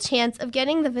little chance of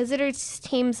getting the visitors'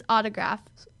 team's autograph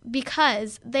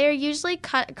because they are usually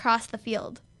cut across the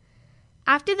field.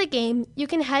 After the game, you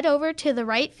can head over to the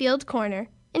right field corner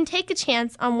and take a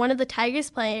chance on one of the Tigers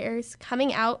players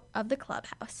coming out of the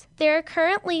clubhouse. There are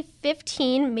currently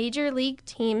 15 major league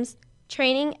teams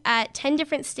training at 10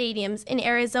 different stadiums in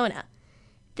Arizona.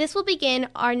 This will begin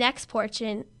our next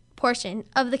portion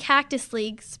of the Cactus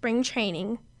League spring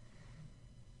training.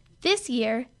 This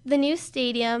year, there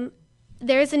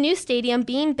is a new stadium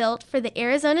being built for the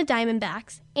Arizona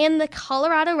Diamondbacks and the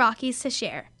Colorado Rockies to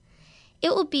share.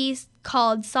 It will be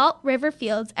called Salt River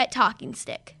Fields at Talking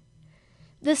Stick.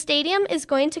 The stadium is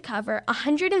going to cover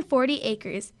 140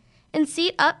 acres and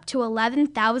seat up to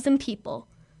 11,000 people.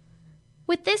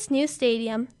 With this new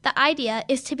stadium, the idea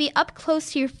is to be up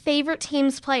close to your favorite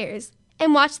team's players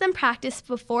and watch them practice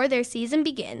before their season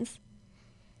begins.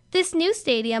 This new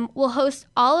stadium will host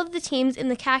all of the teams in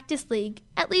the Cactus League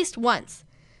at least once,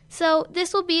 so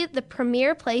this will be the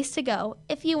premier place to go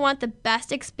if you want the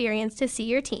best experience to see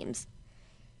your teams.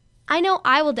 I know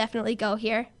I will definitely go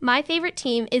here. My favorite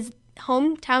team is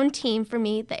hometown team for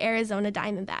me, the Arizona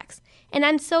Diamondbacks, and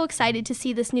I'm so excited to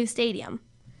see this new stadium.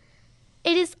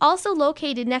 It is also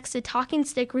located next to Talking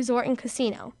Stick Resort and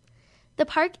Casino. The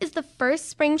park is the first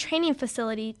spring training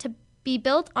facility to be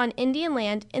built on Indian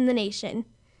land in the nation.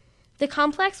 The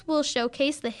complex will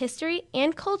showcase the history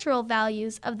and cultural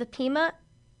values of the Pima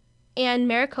and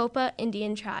Maricopa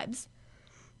Indian tribes.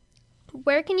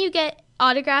 Where can you get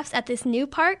autographs at this new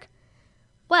park?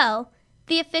 Well,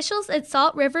 the officials at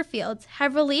Salt River Fields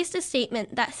have released a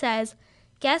statement that says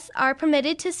guests are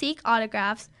permitted to seek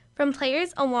autographs from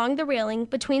players along the railing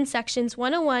between sections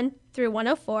 101 through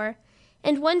 104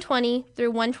 and 120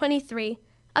 through 123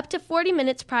 up to 40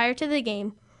 minutes prior to the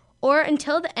game or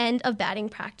until the end of batting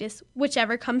practice,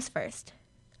 whichever comes first.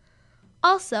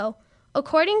 Also,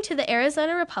 according to the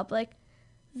Arizona Republic,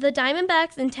 the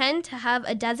Diamondbacks intend to have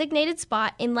a designated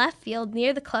spot in left field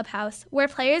near the clubhouse where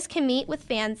players can meet with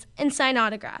fans and sign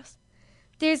autographs.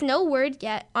 There's no word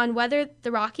yet on whether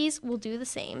the Rockies will do the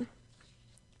same.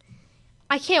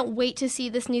 I can't wait to see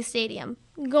this new stadium.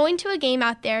 Going to a game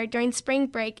out there during spring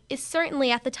break is certainly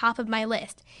at the top of my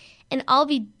list, and I'll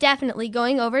be definitely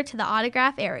going over to the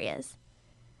autograph areas.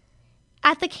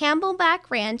 At the Camelback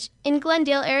Ranch in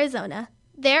Glendale, Arizona,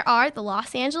 there are the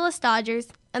Los Angeles Dodgers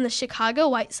and the Chicago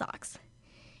White Sox.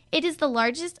 It is the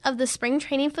largest of the spring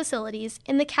training facilities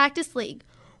in the Cactus League,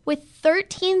 with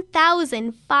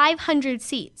 13,500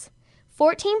 seats,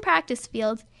 14 practice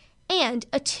fields, and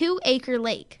a 2-acre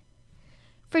lake.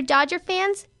 For Dodger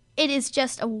fans, it is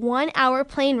just a 1-hour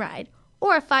plane ride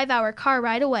or a 5-hour car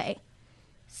ride away,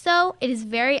 so it is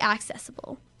very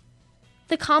accessible.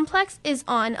 The complex is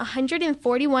on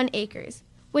 141 acres,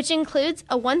 which includes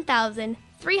a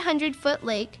 1,300-foot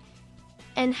lake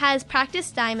and has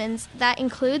practice diamonds that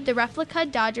include the replica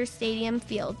Dodger Stadium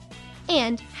field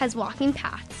and has walking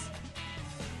paths.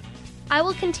 I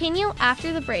will continue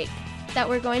after the break that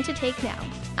we're going to take now.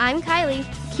 I'm Kylie.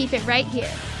 Keep it right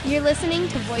here. You're listening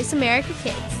to Voice America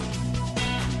Kids.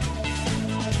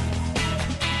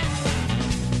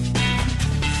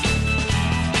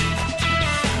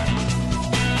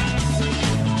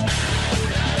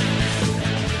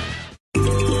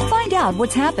 Find out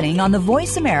what's happening on the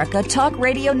Voice America Talk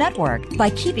Radio Network by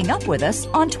keeping up with us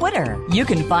on Twitter. You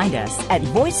can find us at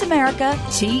Voice America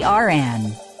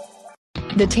TRN.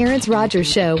 The Terrence Rogers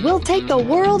Show will take the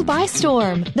world by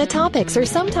storm. The topics are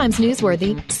sometimes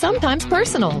newsworthy, sometimes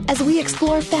personal, as we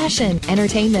explore fashion,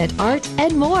 entertainment, art,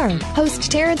 and more.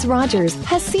 Host Terrence Rogers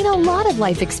has seen a lot of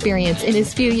life experience in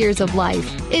his few years of life.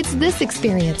 It's this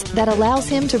experience that allows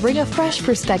him to bring a fresh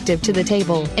perspective to the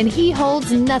table, and he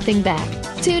holds nothing back.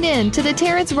 Tune in to The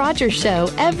Terrence Rogers Show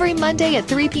every Monday at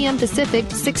 3 p.m. Pacific,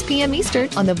 6 p.m. Eastern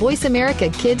on the Voice America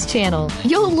Kids channel.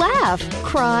 You'll laugh,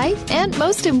 cry, and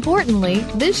most importantly,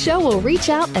 this show will reach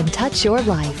out and touch your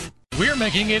life. We're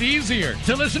making it easier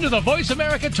to listen to the Voice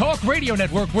America Talk Radio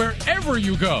Network wherever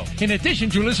you go. In addition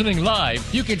to listening live,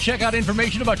 you can check out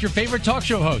information about your favorite talk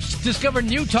show hosts, discover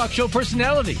new talk show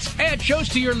personalities, add shows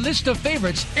to your list of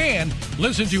favorites, and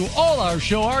listen to all our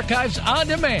show archives on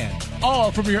demand.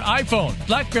 All from your iPhone,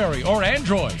 BlackBerry, or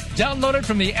Android. Download it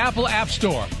from the Apple App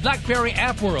Store, BlackBerry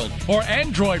App World, or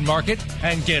Android Market,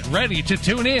 and get ready to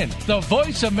tune in. The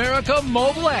Voice America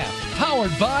mobile app,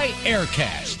 powered by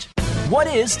Aircast. What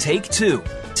is Take Two?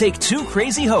 Take two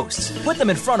crazy hosts, put them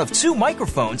in front of two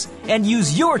microphones, and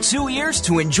use your two ears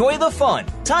to enjoy the fun.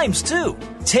 Times two.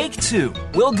 Take Two.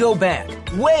 We'll go back,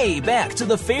 way back to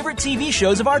the favorite TV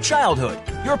shows of our childhood.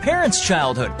 Your parents'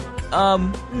 childhood.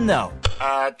 No.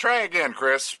 Try again,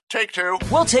 Chris. Take two.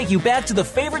 We'll take you back to the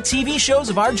favorite TV shows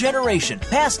of our generation,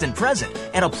 past and present,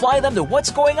 and apply them to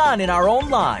what's going on in our own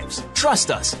lives.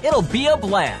 Trust us, it'll be a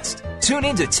blast. Tune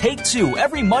in to Take Two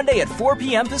every Monday at 4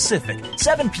 p.m. Pacific,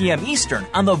 7 p.m. Eastern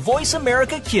on the Voice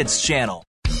America Kids channel.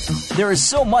 There is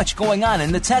so much going on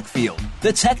in the tech field.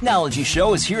 The Technology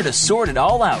Show is here to sort it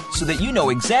all out so that you know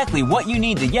exactly what you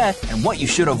need to get and what you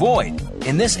should avoid.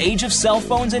 In this age of cell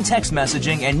phones and text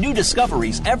messaging and new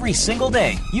discoveries every single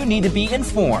day, you need to be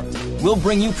informed. We'll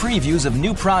bring you previews of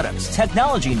new products,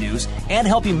 technology news, and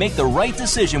help you make the right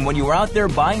decision when you are out there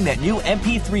buying that new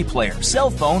MP3 player,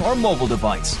 cell phone, or mobile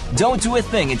device. Don't do a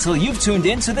thing until you've tuned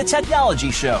in to The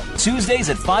Technology Show, Tuesdays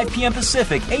at 5 p.m.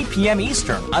 Pacific, 8 p.m.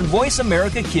 Eastern on Voice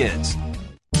America Kids.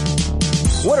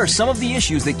 What are some of the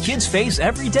issues that kids face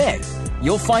every day?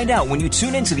 You'll find out when you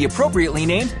tune into the appropriately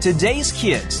named Today's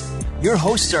Kids. Your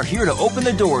hosts are here to open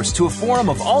the doors to a forum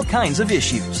of all kinds of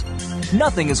issues.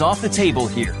 Nothing is off the table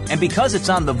here, and because it's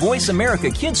on the Voice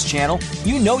America Kids channel,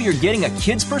 you know you're getting a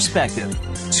kid's perspective.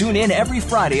 Tune in every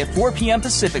Friday at 4 p.m.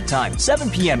 Pacific Time, 7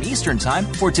 p.m. Eastern Time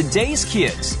for Today's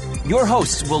Kids. Your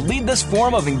hosts will lead this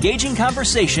forum of engaging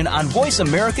conversation on Voice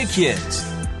America Kids.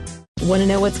 Want to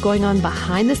know what's going on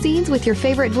behind the scenes with your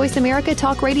favorite Voice America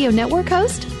Talk Radio Network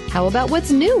host? How about what's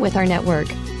new with our network?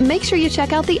 Make sure you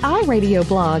check out the iRadio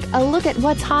blog, a look at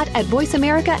what's hot at Voice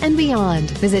America and beyond.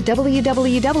 Visit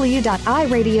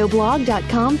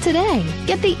www.iradioblog.com today.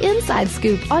 Get the inside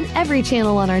scoop on every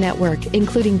channel on our network,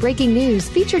 including breaking news,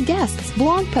 featured guests,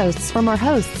 blog posts from our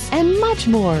hosts, and much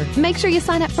more. Make sure you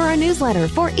sign up for our newsletter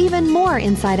for even more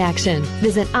inside action.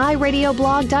 Visit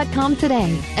iradioblog.com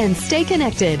today and stay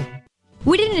connected.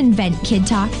 We didn't invent Kid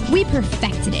Talk, we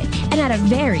perfected it, and at a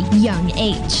very young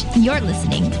age. You're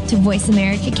listening to Voice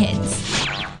America Kids.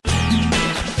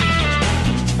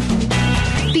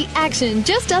 The action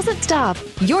just doesn't stop.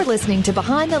 You're listening to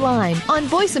Behind the Line on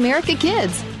Voice America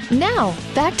Kids. Now,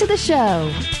 back to the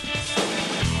show.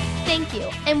 Thank you,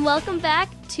 and welcome back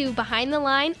to Behind the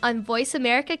Line on Voice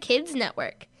America Kids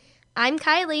Network. I'm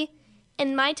Kylie,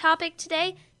 and my topic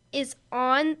today is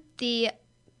on the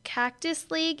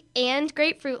Cactus League and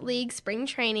Grapefruit League spring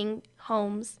training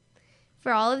homes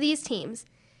for all of these teams.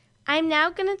 I'm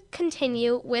now going to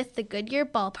continue with the Goodyear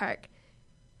Ballpark.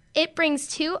 It brings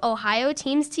two Ohio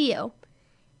teams to you.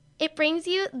 It brings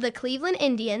you the Cleveland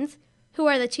Indians, who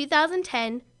are the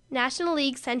 2010 National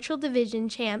League Central Division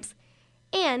champs,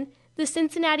 and the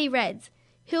Cincinnati Reds,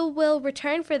 who will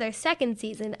return for their second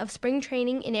season of spring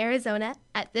training in Arizona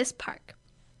at this park.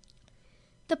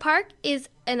 The park is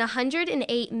an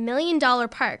 $108 million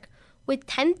park with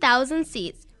 10,000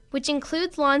 seats, which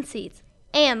includes lawn seats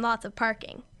and lots of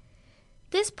parking.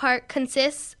 This park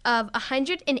consists of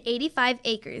 185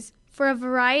 acres for a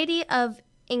variety of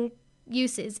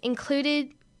uses,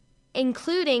 including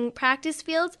practice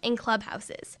fields and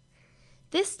clubhouses.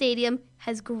 This stadium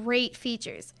has great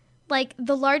features, like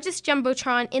the largest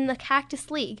jumbotron in the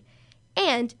Cactus League,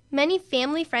 and many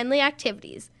family-friendly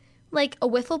activities, like a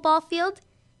wiffle ball field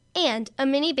and a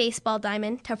mini baseball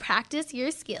diamond to practice your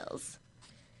skills.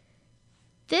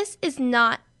 This is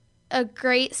not a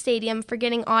great stadium for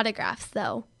getting autographs,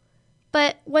 though.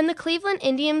 But when the Cleveland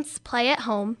Indians play at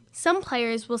home, some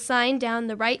players will sign down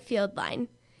the right field line.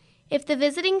 If the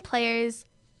visiting players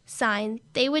sign,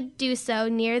 they would do so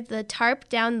near the tarp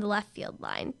down the left field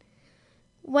line.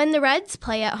 When the Reds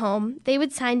play at home, they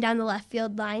would sign down the left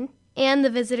field line, and the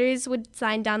visitors would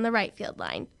sign down the right field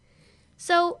line.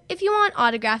 So, if you want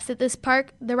autographs at this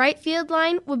park, the right field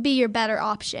line would be your better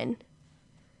option.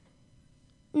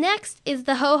 Next is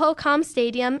the Ho-Ho-Cum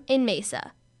Stadium in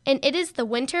Mesa, and it is the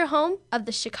winter home of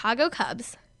the Chicago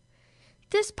Cubs.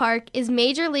 This park is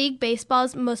Major League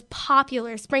Baseball's most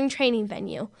popular spring training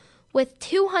venue, with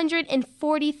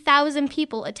 240,000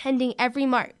 people attending every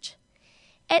March.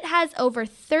 It has over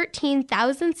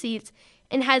 13,000 seats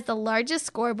and has the largest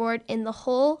scoreboard in the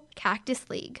whole Cactus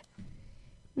League.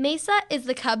 Mesa is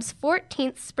the Cubs'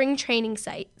 14th spring training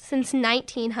site since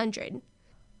 1900.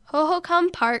 Ho-Ho-Cum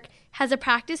Park has a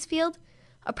practice field,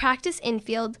 a practice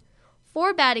infield,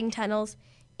 4 batting tunnels,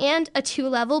 and a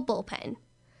 2-level bullpen.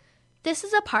 This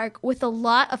is a park with a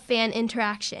lot of fan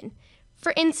interaction.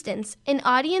 For instance, an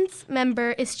audience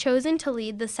member is chosen to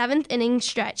lead the 7th inning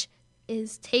stretch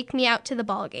is Take Me Out to the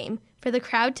Ball Game for the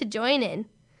crowd to join in.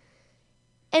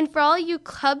 And for all you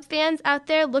Cub fans out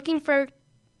there looking for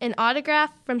an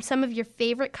autograph from some of your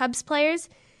favorite Cubs players,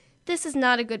 this is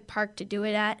not a good park to do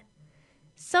it at.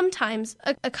 Sometimes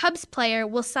a Cubs player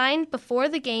will sign before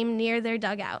the game near their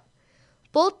dugout.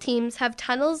 Both teams have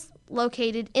tunnels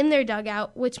located in their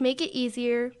dugout, which make it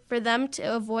easier for them to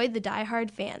avoid the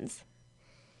diehard fans.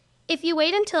 If you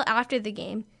wait until after the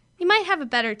game, you might have a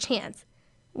better chance,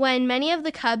 when many of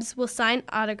the Cubs will sign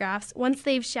autographs once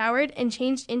they've showered and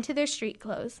changed into their street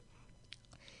clothes.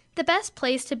 The best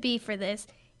place to be for this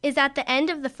is at the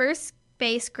end of the first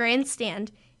base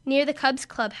grandstand near the Cubs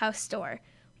clubhouse store,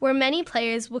 where many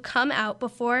players will come out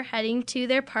before heading to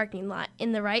their parking lot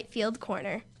in the right field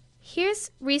corner.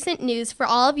 Here's recent news for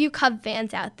all of you Cub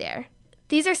fans out there.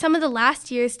 These are some of the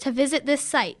last years to visit this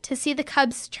site to see the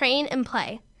Cubs train and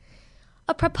play.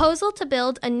 A proposal to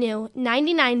build a new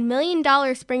 $99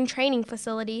 million spring training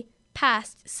facility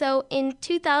passed, so in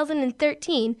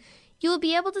 2013, you will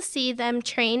be able to see them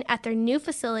train at their new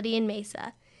facility in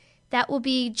Mesa. That will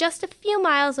be just a few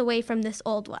miles away from this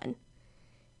old one.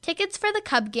 Tickets for the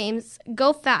Cub games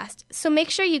go fast, so make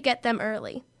sure you get them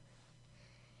early.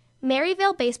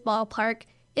 Maryvale Baseball Park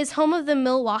is home of the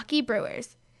Milwaukee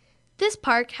Brewers. This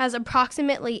park has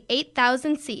approximately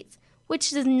 8,000 seats, which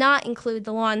does not include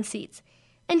the lawn seats,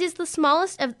 and is the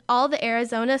smallest of all the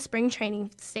Arizona spring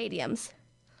training stadiums.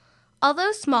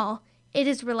 Although small, it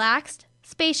is relaxed,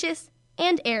 spacious,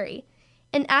 and airy,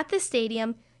 and at this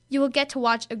stadium, you will get to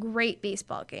watch a great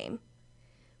baseball game.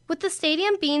 With the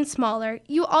stadium being smaller,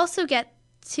 you also get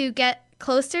to get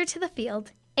closer to the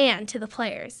field and to the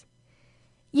players.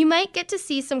 You might get to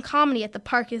see some comedy at the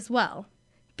park as well,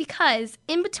 because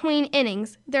in between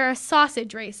innings, there are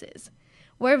sausage races,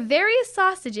 where various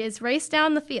sausages race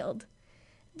down the field.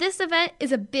 This event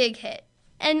is a big hit,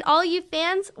 and all you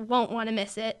fans won't want to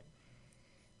miss it.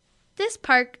 This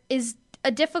park is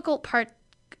a difficult part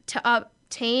to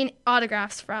obtain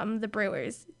autographs from the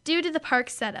Brewers due to the park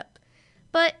setup,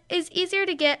 but is easier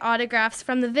to get autographs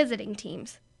from the visiting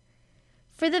teams.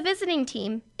 For the visiting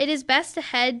team, it is best to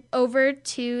head over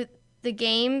to the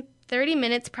game 30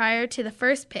 minutes prior to the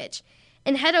first pitch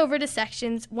and head over to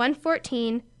sections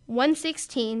 114,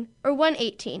 116, or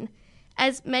 118,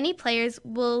 as many players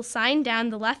will sign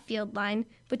down the left field line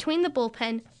between the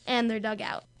bullpen and their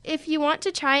dugout. If you want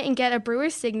to try and get a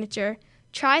Brewers signature,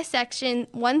 try section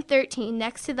 113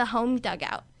 next to the home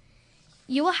dugout.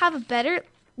 You will have better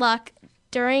luck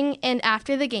during and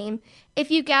after the game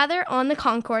if you gather on the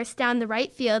concourse down the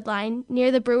right field line near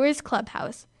the Brewers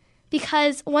clubhouse,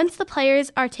 because once the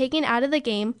players are taken out of the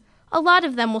game, a lot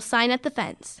of them will sign at the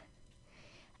fence.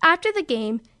 After the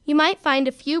game, you might find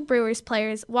a few Brewers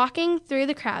players walking through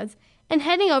the crowds and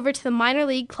heading over to the minor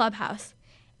league clubhouse,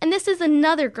 and this is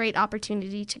another great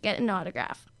opportunity to get an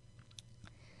autograph.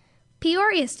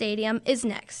 Peoria Stadium is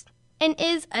next, and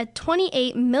is a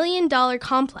 $28 million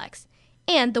complex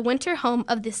and the winter home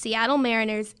of the Seattle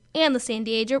Mariners and the San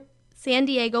Diego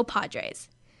Padres.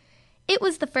 It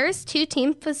was the first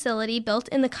two-team facility built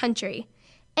in the country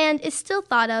and is still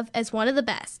thought of as one of the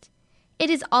best. It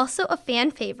is also a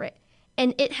fan favorite,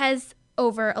 and it has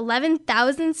over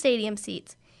 11,000 stadium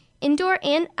seats, indoor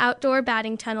and outdoor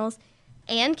batting tunnels,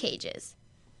 and cages.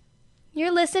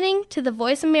 You're listening to the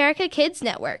Voice America Kids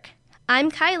Network. I'm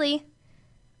Kylie.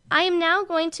 I am now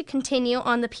going to continue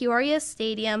on the Peoria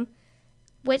Stadium,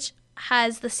 which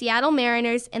has the Seattle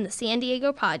Mariners and the San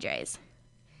Diego Padres.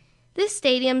 This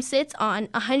stadium sits on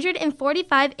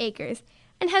 145 acres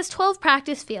and has 12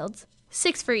 practice fields,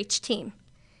 6 for each team.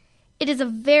 It is a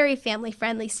very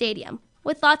family-friendly stadium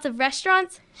with lots of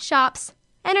restaurants, shops,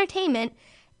 entertainment,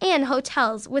 and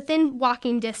hotels within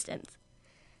walking distance.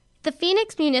 The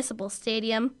Phoenix Municipal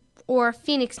Stadium, or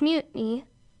Phoenix Muni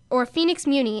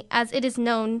as it is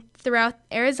known throughout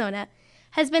Arizona,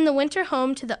 has been the winter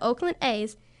home to the Oakland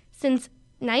A's since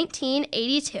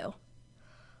 1982.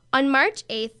 On March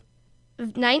 8th,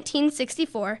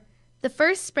 1964, the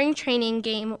first spring training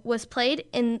game was played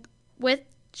in which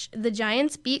the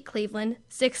Giants beat Cleveland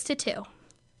 6-2.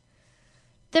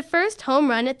 The first home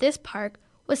run at this park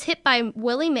was hit by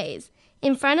Willie Mays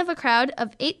in front of a crowd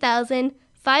of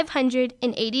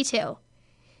 8,582.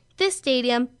 This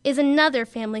stadium is another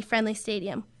family-friendly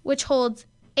stadium, which holds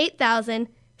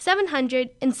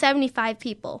 8,775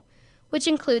 people, which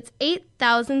includes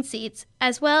 8,000 seats,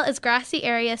 as well as grassy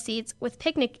area seats with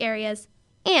picnic areas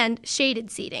and shaded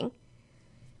seating.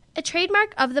 A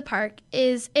trademark of the park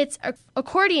is its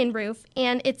accordion roof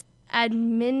and its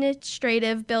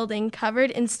administrative building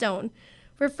covered in stone,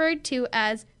 referred to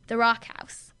as the Rock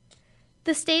House.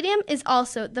 The stadium is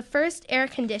also the first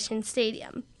air-conditioned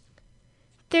stadium.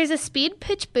 There's a speed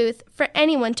pitch booth for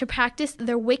anyone to practice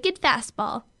their wicked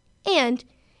fastball, and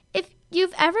if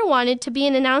you've ever wanted to be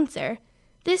an announcer,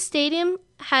 this stadium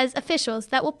has officials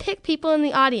that will pick people in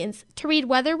the audience to read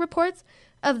weather reports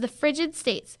of the frigid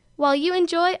states while you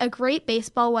enjoy a great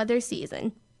baseball weather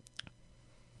season.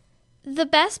 The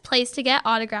best place to get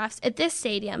autographs at this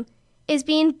stadium is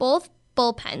being both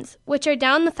bullpens, which are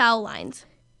down the foul lines.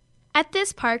 At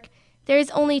this park, there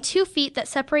is only 2 feet that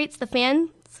separates the fans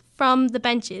from the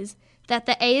benches that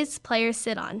the A's players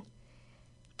sit on.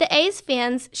 The A's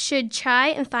fans should try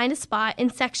and find a spot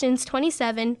in sections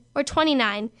 27 or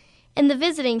 29, and the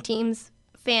visiting team's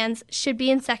fans should be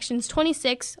in sections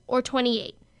 26 or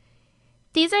 28.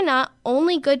 These are not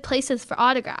only good places for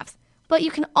autographs, but you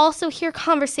can also hear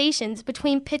conversations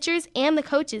between pitchers and the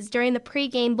coaches during the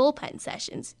pregame bullpen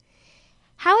sessions.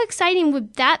 How exciting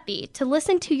would that be to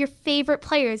listen to your favorite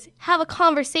players have a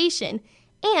conversation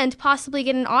and possibly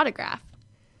get an autograph?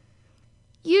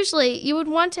 Usually, you would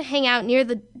want to hang out near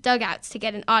the dugouts to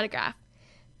get an autograph,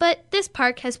 but this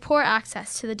park has poor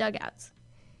access to the dugouts.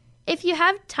 If you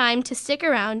have time to stick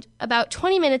around, about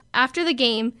 20 minutes after the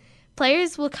game,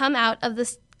 players will come out of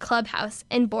the clubhouse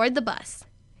and board the bus.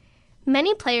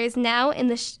 Many players now in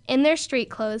their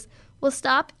street clothes will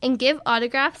stop and give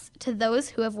autographs to those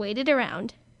who have waited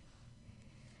around.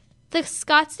 The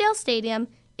Scottsdale Stadium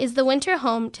is the winter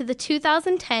home to the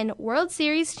 2010 World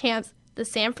Series champs, the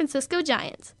San Francisco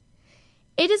Giants.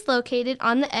 It is located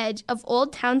on the edge of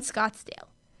Old Town Scottsdale.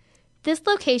 This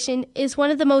location is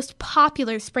one of the most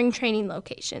popular spring training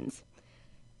locations.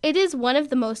 It is one of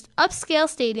the most upscale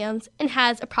stadiums and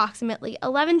has approximately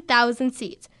 11,000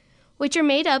 seats, which are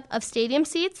made up of stadium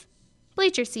seats,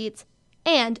 bleacher seats,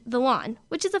 and the lawn,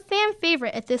 which is a fan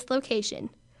favorite at this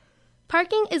location.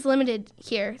 Parking is limited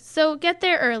here, so get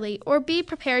there early or be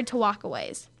prepared to walk a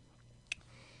ways.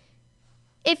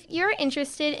 If you're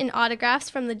interested in autographs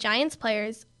from the Giants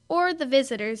players or the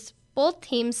visitors, both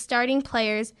teams' starting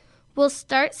players will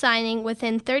start signing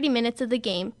within 30 minutes of the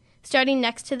game, starting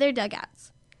next to their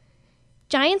dugouts.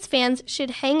 Giants fans should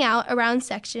hang out around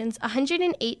sections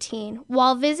 118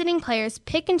 while visiting players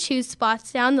pick and choose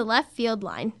spots down the left field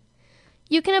line.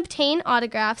 You can obtain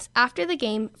autographs after the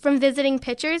game from visiting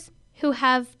pitchers who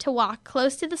have to walk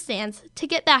close to the stands to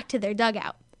get back to their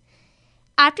dugout.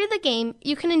 After the game,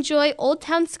 you can enjoy Old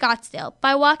Town Scottsdale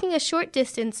by walking a short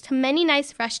distance to many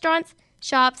nice restaurants,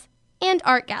 shops, and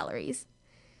art galleries.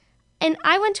 And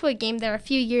I went to a game there a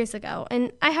few years ago,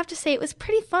 and I have to say it was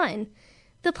pretty fun.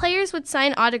 The players would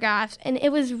sign autographs, and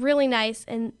it was really nice,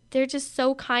 and they're just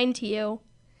so kind to you.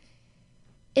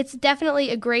 It's definitely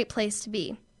a great place to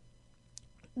be.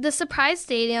 The Surprise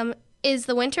Stadium is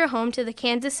the winter home to the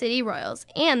Kansas City Royals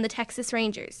and the Texas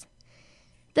Rangers.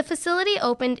 The facility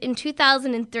opened in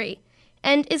 2003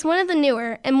 and is one of the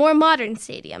newer and more modern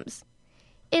stadiums.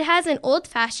 It has an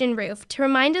old-fashioned roof to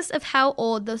remind us of how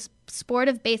old the sport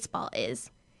of baseball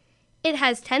is. It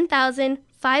has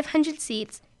 10,500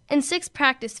 seats and 6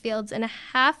 practice fields and a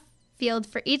half field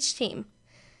for each team.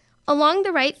 Along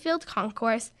the right field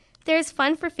concourse, there is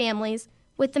fun for families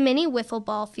with the mini wiffle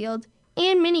ball field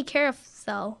and mini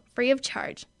carousel free of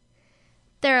charge.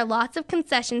 There are lots of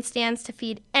concession stands to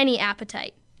feed any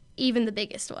appetite, even the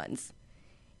biggest ones.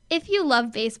 If you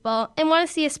love baseball and want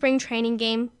to see a spring training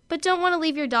game but don't want to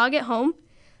leave your dog at home,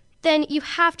 then you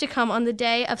have to come on the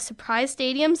day of Surprise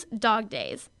Stadium's Dog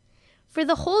Days. For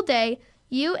the whole day,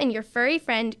 you and your furry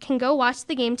friend can go watch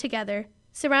the game together,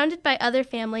 surrounded by other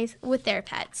families with their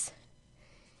pets.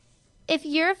 If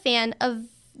you're a fan of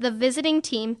the visiting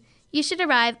team, you should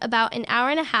arrive about an hour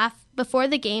and a half before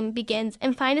the game begins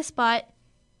and find a spot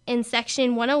in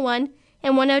section 101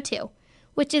 and 102,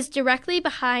 which is directly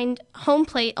behind home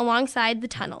plate alongside the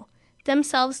tunnel,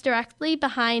 themselves directly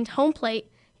behind home plate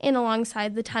and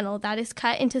alongside the tunnel that is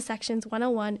cut into sections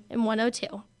 101 and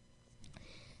 102.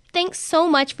 Thanks so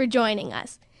much for joining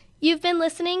us. You've been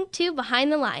listening to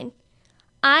Behind the Line.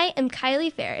 I am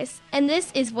Kylie Ferris, and this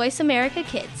is Voice America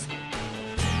Kids.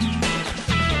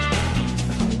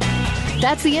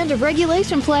 That's the end of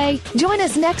regulation play. Join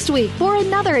us next week for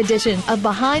another edition of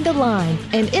Behind the Line,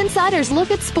 an insider's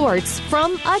look at sports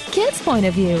from a kid's point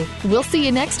of view. We'll see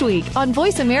you next week on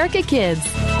Voice America Kids.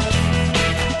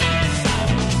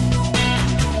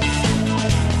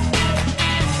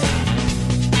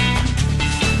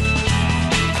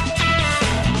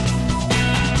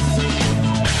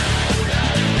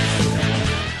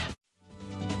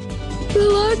 The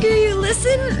longer you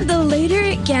listen, the later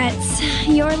it gets.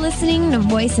 You're listening to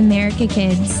Voice America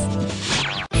Kids.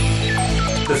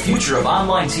 The future of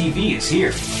online TV is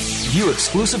here. View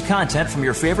exclusive content from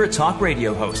your favorite talk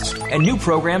radio hosts and new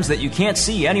programs that you can't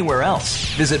see anywhere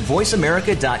else. Visit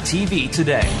voiceamerica.tv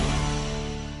today.